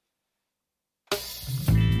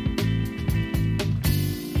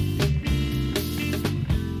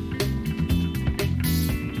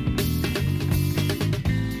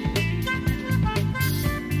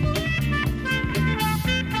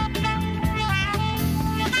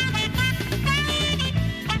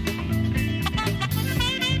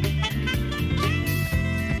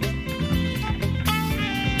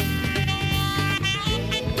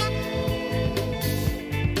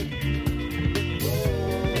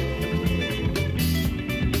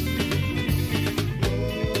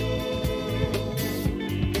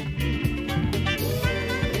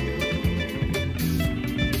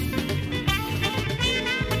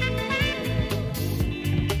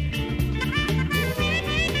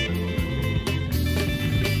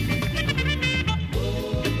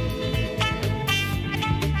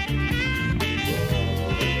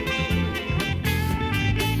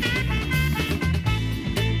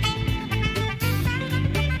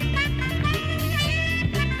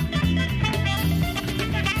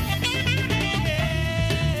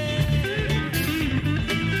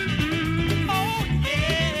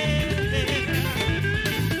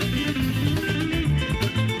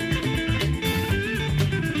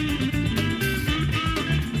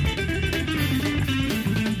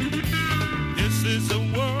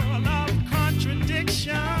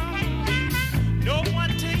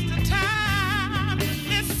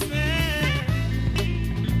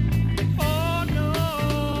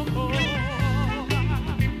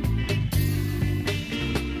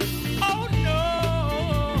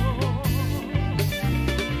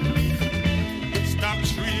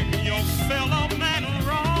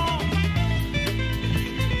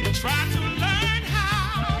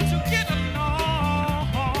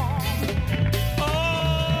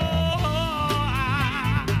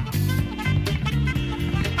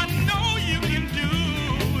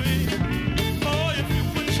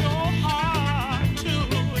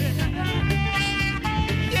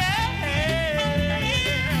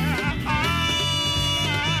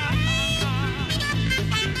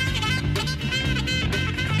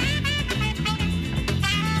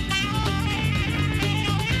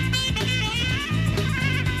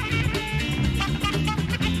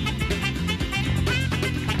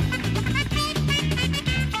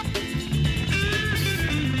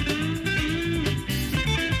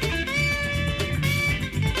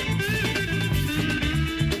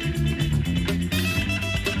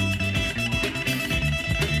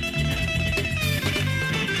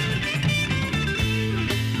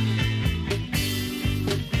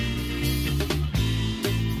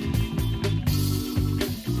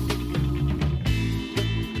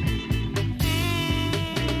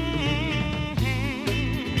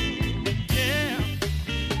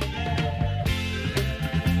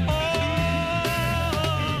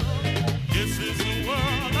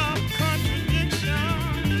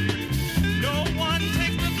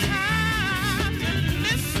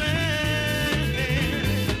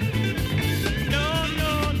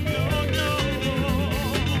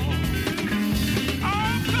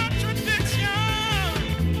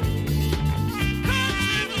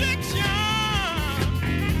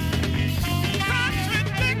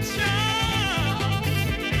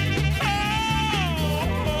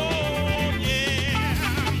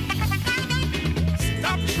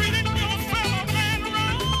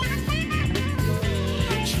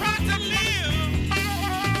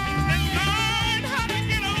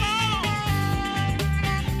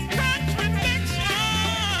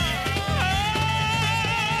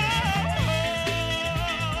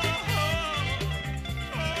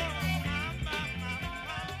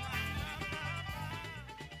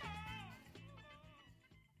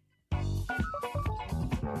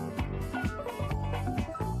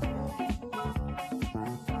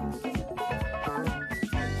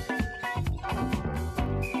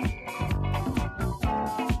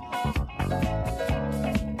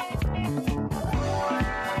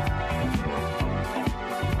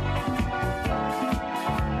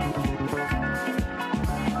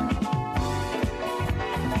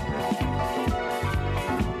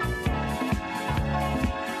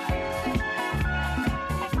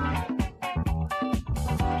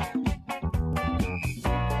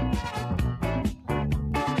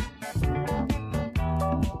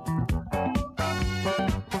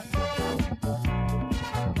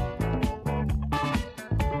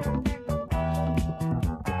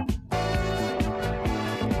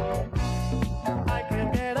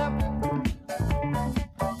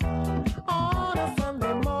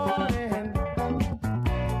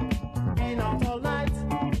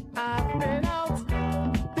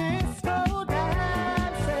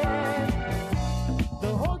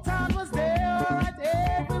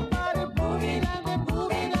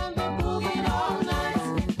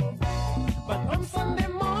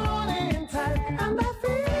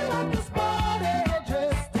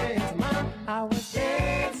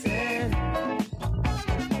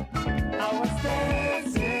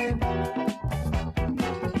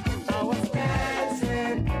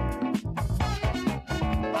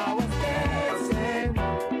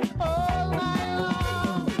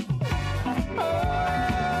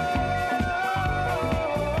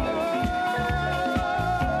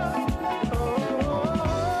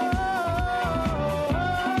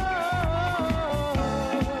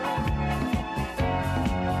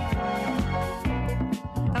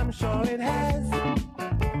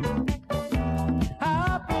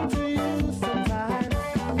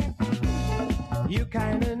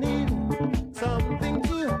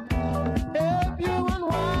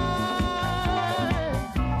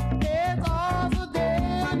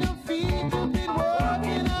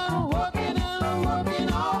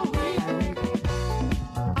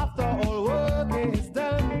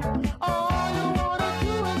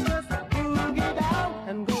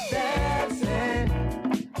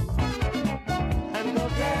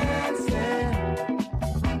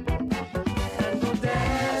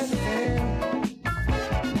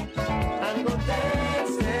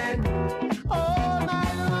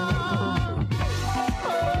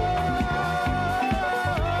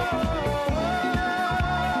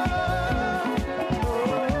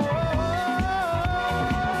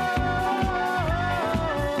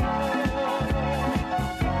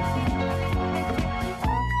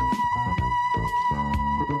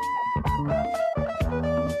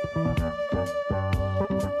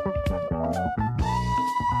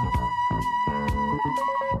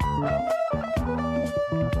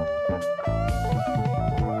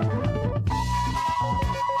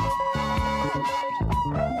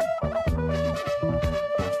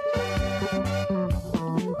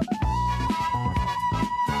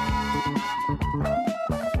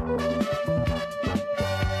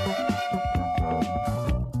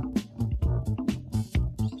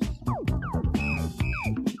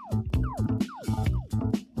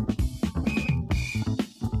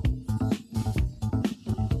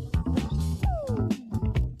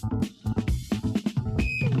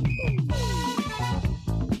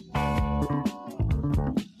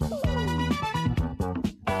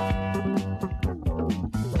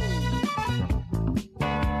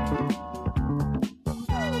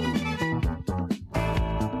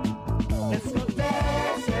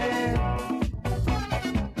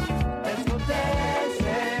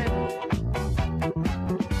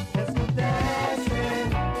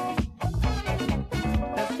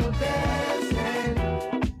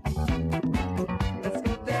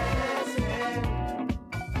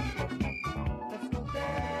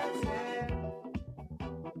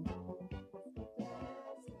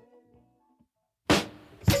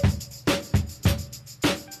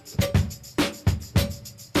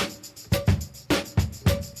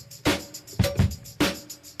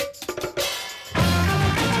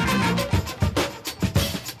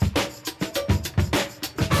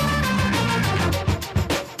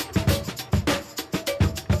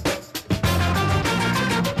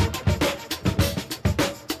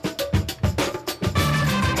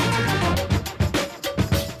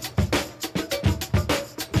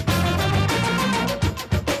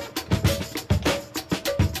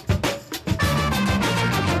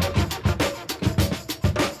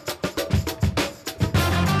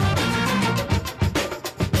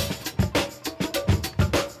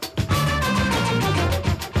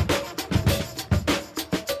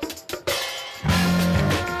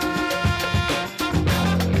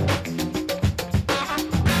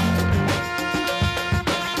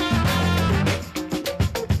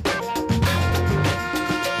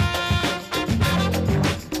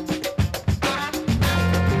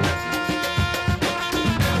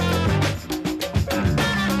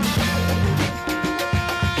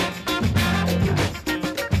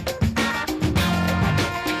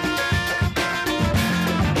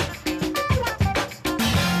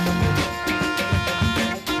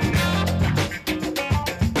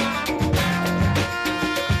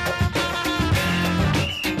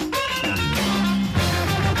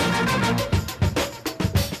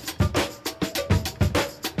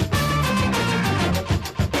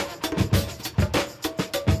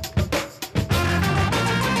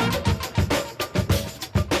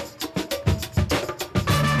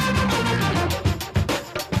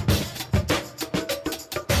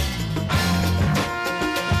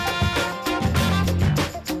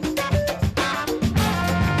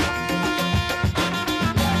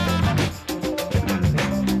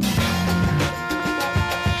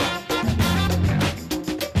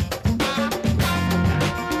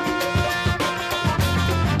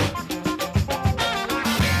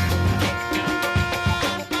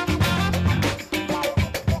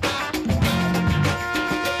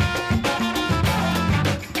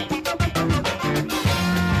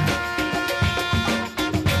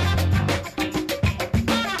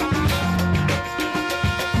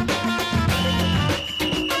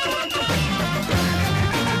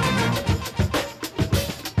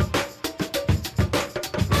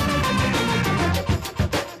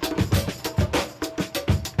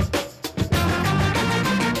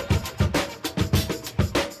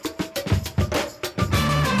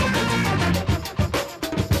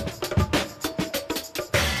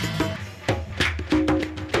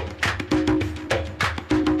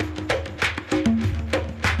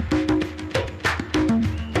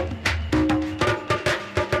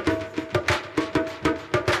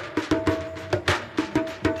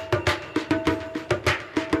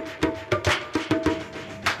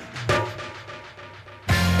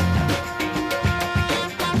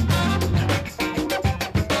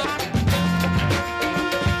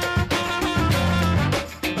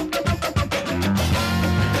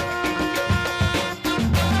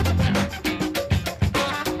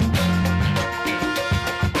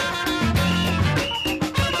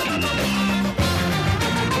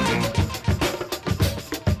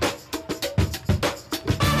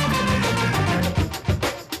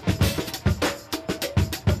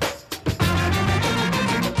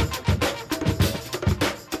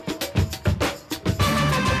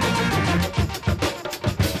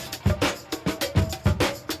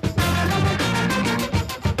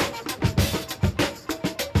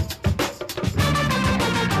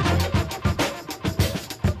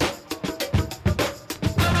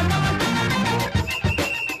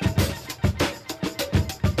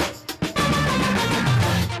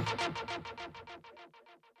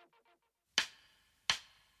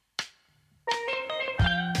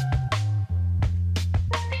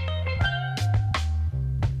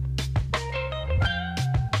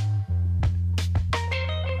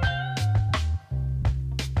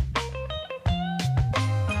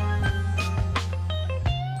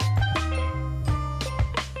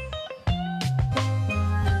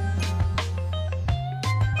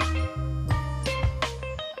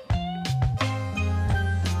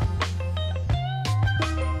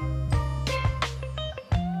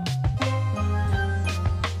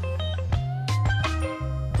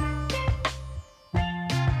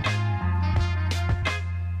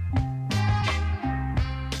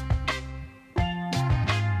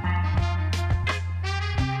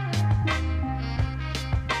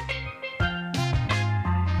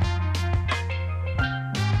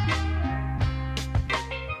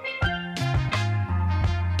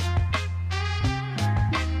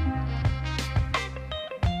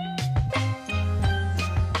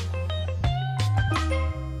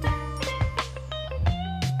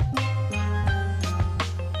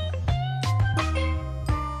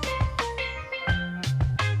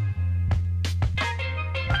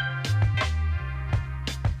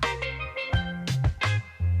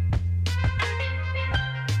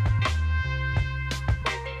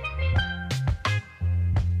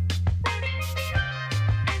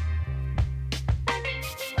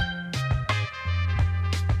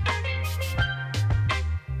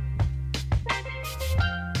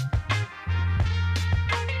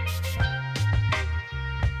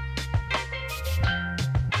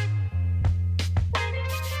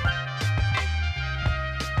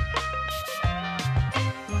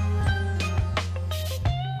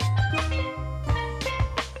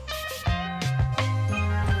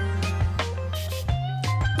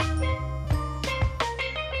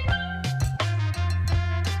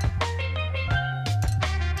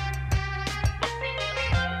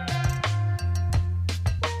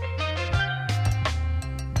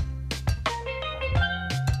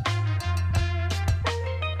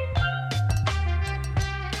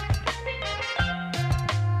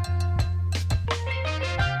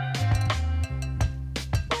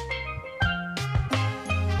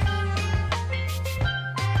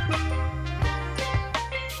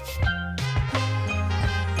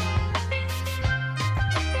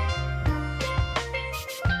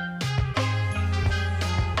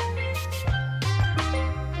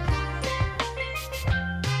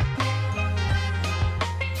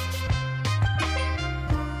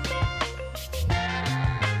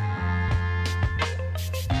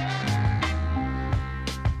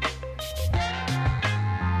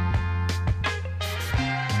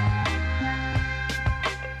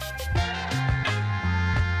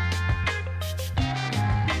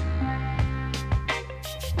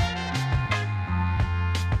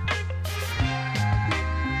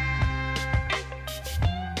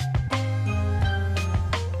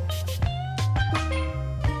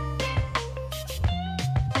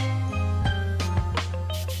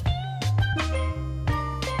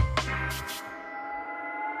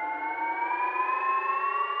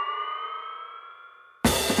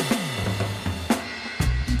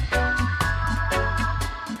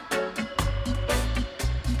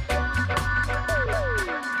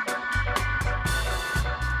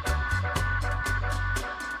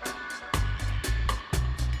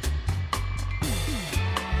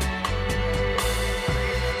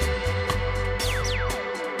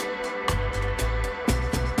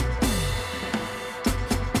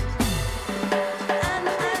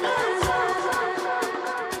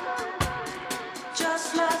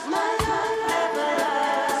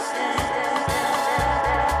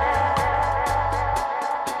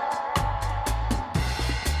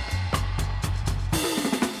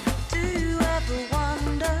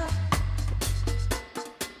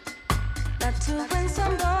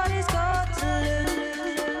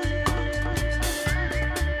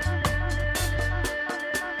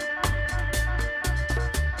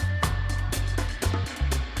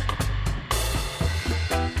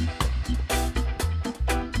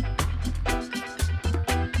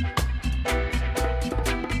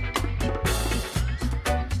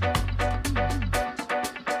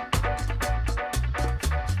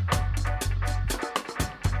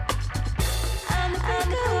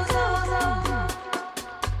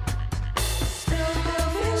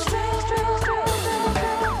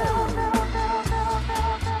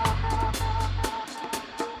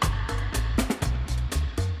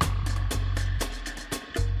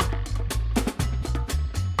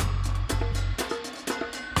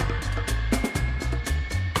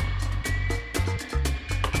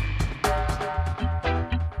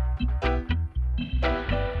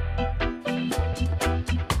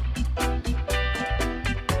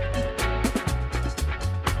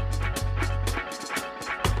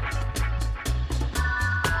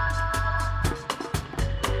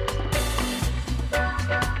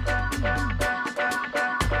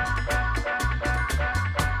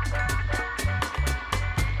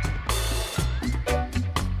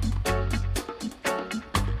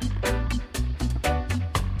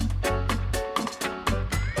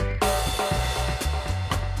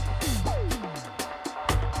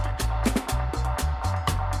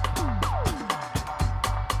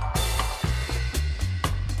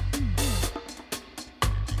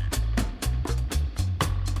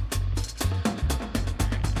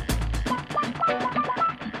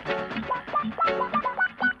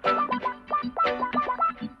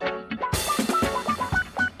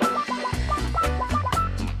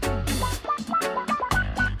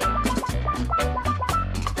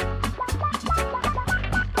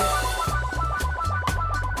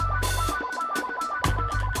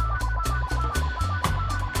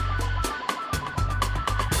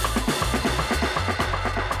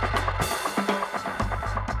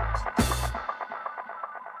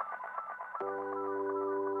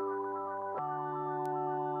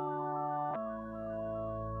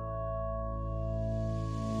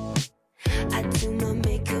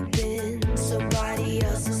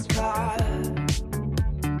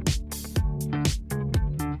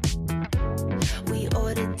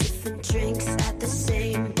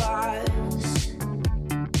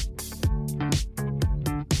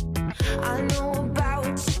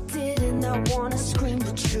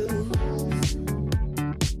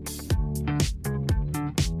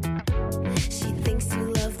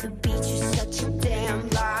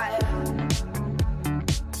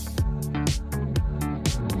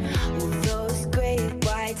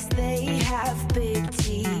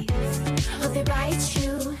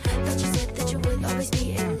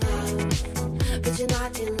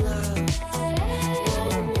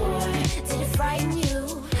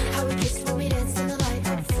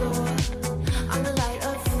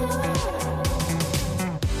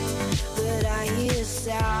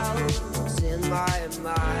 my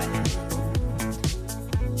mind.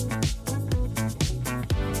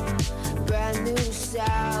 Brand new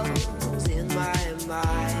sounds in my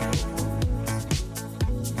mind.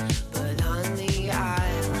 But honey,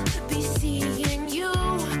 I'll be seeing you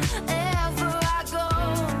wherever I go.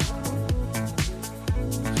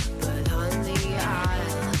 But honey,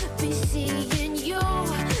 I'll be seeing you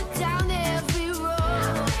down every road.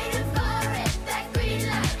 I'm waiting for it, that green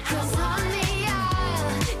light. 'Cause honey,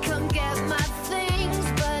 I'll come get my things,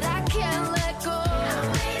 but I can't let go. I'm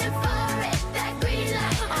waiting for it, that green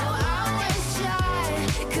light. Oh, I wish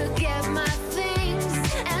I could get my things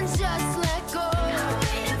and just let go. I'm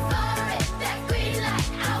waiting for it, that green light.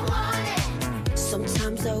 I want it.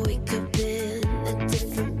 Sometimes I wake up in a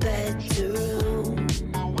different bedroom.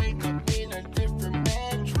 I wake up in a different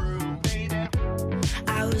bedroom, baby.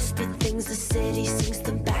 I whisper things, the city sings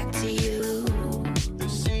them back to you. The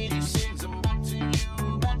city sings them back to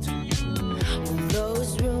you, back to you. All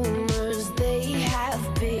those rumors, they have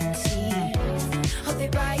big teeth. Oh, they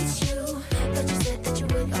bite you. That you said that you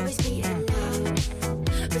would always be in love,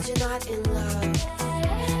 but you're not in love.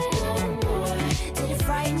 No more. Did it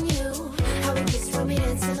frighten you? How we kissed from it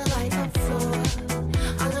into the light of floor,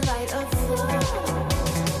 on the light of floor.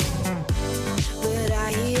 But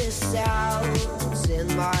I hear sounds in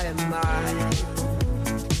my mind.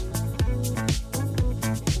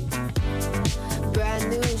 Brand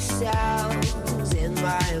new sounds in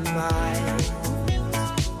my mind.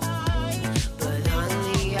 But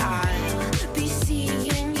honey, I'll be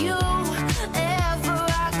seeing you wherever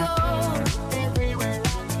I go. Everywhere I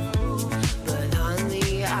go. But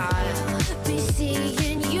honey, I'll be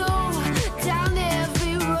seeing you down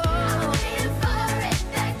every road. I'm waiting for it,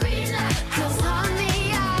 that green light. 'Cause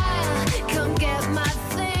honey, I'll come get my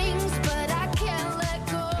things, but I can't let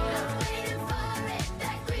go. I'm waiting for it,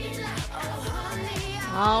 that green light. Oh, honey,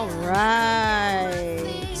 All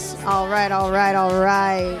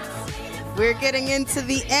right. We're getting into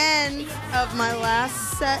the end of my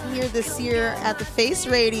last set here this year at the Face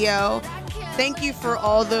Radio. Thank you for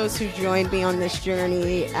all those who joined me on this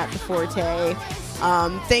journey at the Forté.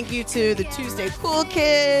 Thank you to the Tuesday Cool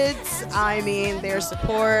Kids. I mean, their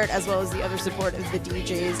support, as well as the other support of the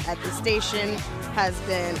DJs at the station, has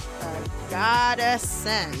been a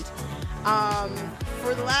godsend.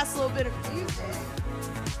 For the last little bit of music,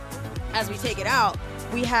 as we take it out,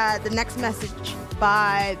 we had The Next Message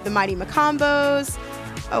by the Mighty Macombos.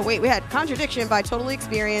 Oh, wait, we had Contradiction by Totally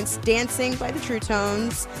Experienced, Dancing by the True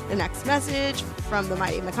Tones, The Next Message from the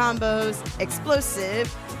Mighty Macombos, Explosive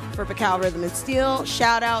for Bacal Rhythm and Steel.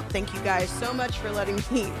 Shout out. Thank you guys so much for letting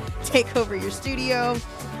me take over your studio.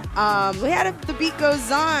 We had The Beat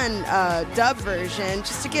Goes On dub version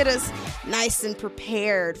just to get us nice and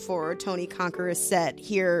prepared for Tony Conqueror's set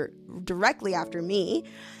here directly after me.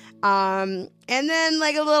 And then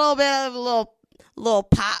like a little bit of a little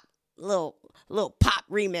pop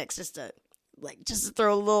remix just to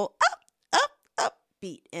throw a little up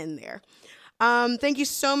beat in there. Thank you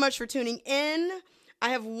so much for tuning in. I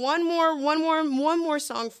have one more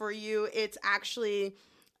song for you. It's actually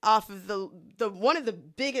off of the one of the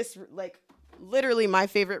biggest, like literally my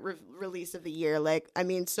favorite release of the year. Like, I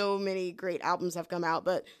mean, so many great albums have come out,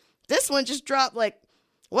 but this one just dropped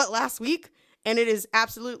last week? And it is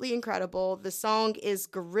absolutely incredible. The song is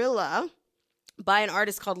Gorilla by an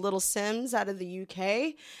artist called Little Sims out of the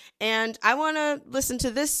UK. And I want to listen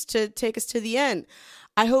to this to take us to the end.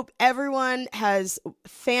 I hope everyone has a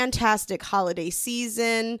fantastic holiday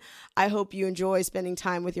season. I hope you enjoy spending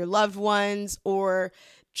time with your loved ones or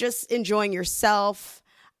just enjoying yourself.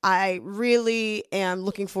 I really am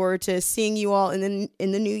looking forward to seeing you all in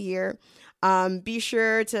the new year. Be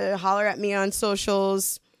sure to holler at me on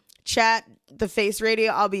socials. Chat the Face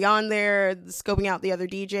Radio. I'll be on there scoping out the other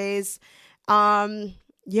DJs.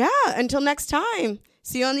 Until next time.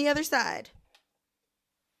 See you on the other side.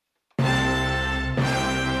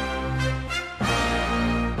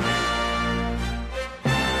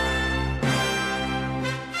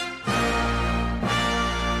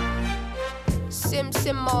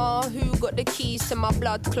 Simmer, who got the keys to my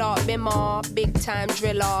blood clot bimmer? Big time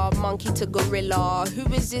driller, monkey to gorilla.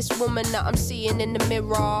 Who is this woman that I'm seeing in the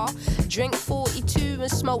mirror? Drink 42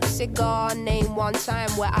 and smoke cigar. Name one time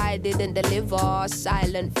where I didn't deliver.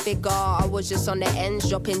 Silent figure, I was just on the ends,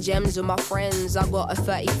 dropping gems with my friends. I got a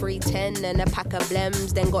 3310 and a pack of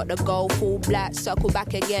blems. Then got the gold full black, circle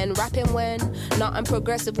back again. Rapping when nothing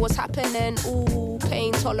progressive was happening. Ooh,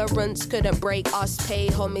 pain tolerance couldn't break us. Pay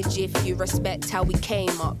homage if you respect how we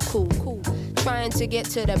came up. Cool. Trying to get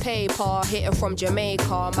to the paper, hitting from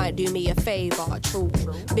Jamaica might do me a favor, true.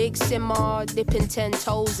 Big simmer, dipping 10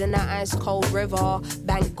 toes in the ice cold river.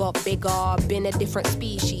 Bank got bigger, been a different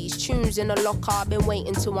species. Tunes in the locker, been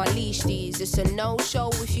waiting to unleash these. It's a no-show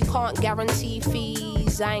if you can't guarantee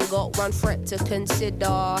fees. I ain't got one threat to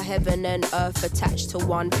consider. Heaven and earth attached to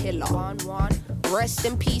one pillar. Rest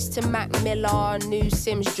in peace to Mac Miller. New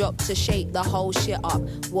Sims dropped to shake the whole shit up.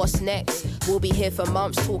 What's next? We'll be here for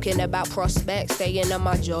months talking about prospects. Staying on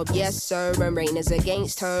my job, yes sir. When rain is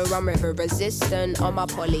against her, I'm river resistant on my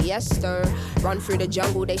polyester. Run through the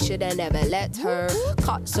jungle, they shoulda never let her.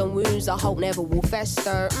 Cuts and wounds I hope never will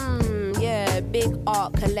fester. Yeah, big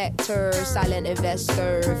art collector, silent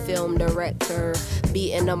investor, film director.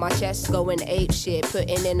 Beating on my chest, going ape shit,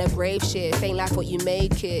 putting in a grave shit. Ain't like what you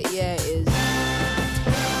make it, yeah it is.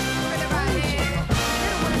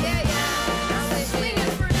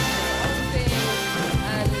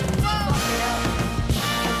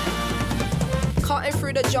 Cutting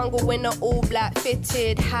through the jungle in an all-black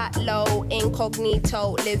fitted hat, low,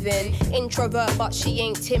 incognito living. Introvert, but she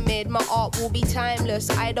ain't timid. My art will be timeless.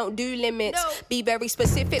 I don't do limits. Be very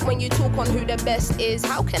specific when you talk on who the best is.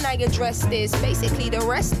 How can I address this? Basically, the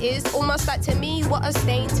rest is almost like to me what a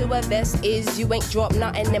stain to a vest is. You ain't dropped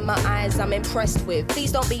nothing in my eyes I'm impressed with.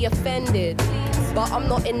 Please don't be offended. But I'm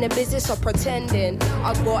not in the business of pretending.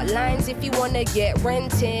 I've got lines if you wanna get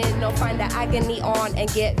renting, or find the agony on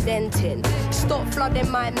and get venting. Stop flooding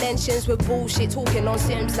my mentions with bullshit, talking on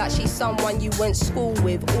Sims like she's someone you went school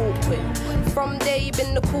with. Awkward. From day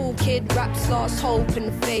been the cool kid, raps lost hope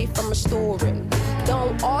and faith I'm restoring.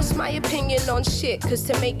 Don't ask my opinion on shit, cause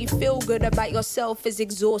to make you feel good about yourself is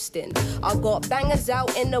exhausting. I got bangers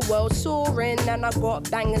out in the world soaring, and I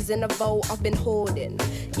got bangers in the vault I've been hoarding.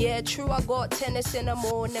 Yeah, true, I got tennis in the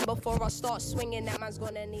morning. Before I start swinging, that man's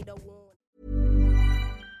gonna need a warning.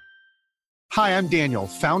 Hi, I'm Daniel,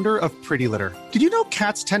 founder of Pretty Litter. Did you know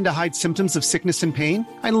cats tend to hide symptoms of sickness and pain?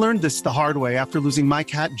 I learned this the hard way after losing my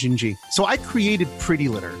cat, Gingy. So I created Pretty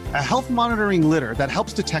Litter, a health monitoring litter that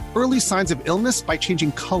helps detect early signs of illness by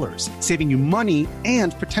changing colors, saving you money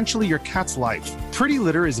and potentially your cat's life. Pretty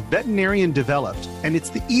Litter is veterinarian developed, and it's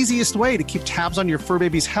the easiest way to keep tabs on your fur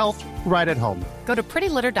baby's health right at home. Go to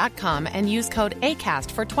prettylitter.com and use code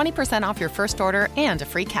ACAST for 20% off your first order and a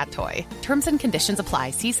free cat toy. Terms and conditions apply.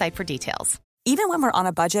 See site for details. Even when we're on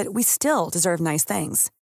a budget, we still deserve nice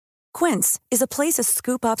things. Quince is a place to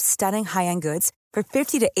scoop up stunning high-end goods for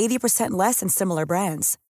 50 to 80% less than similar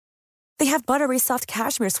brands. They have buttery soft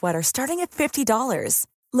cashmere sweaters starting at $50,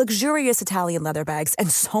 luxurious Italian leather bags,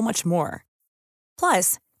 and so much more.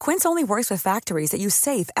 Plus, Quince only works with factories that use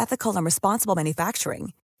safe, ethical, and responsible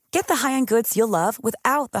manufacturing. Get the high-end goods you'll love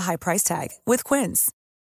without the high price tag with Quince.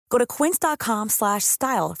 Go to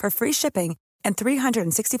quince.com/style for free shipping and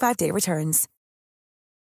 365-day returns.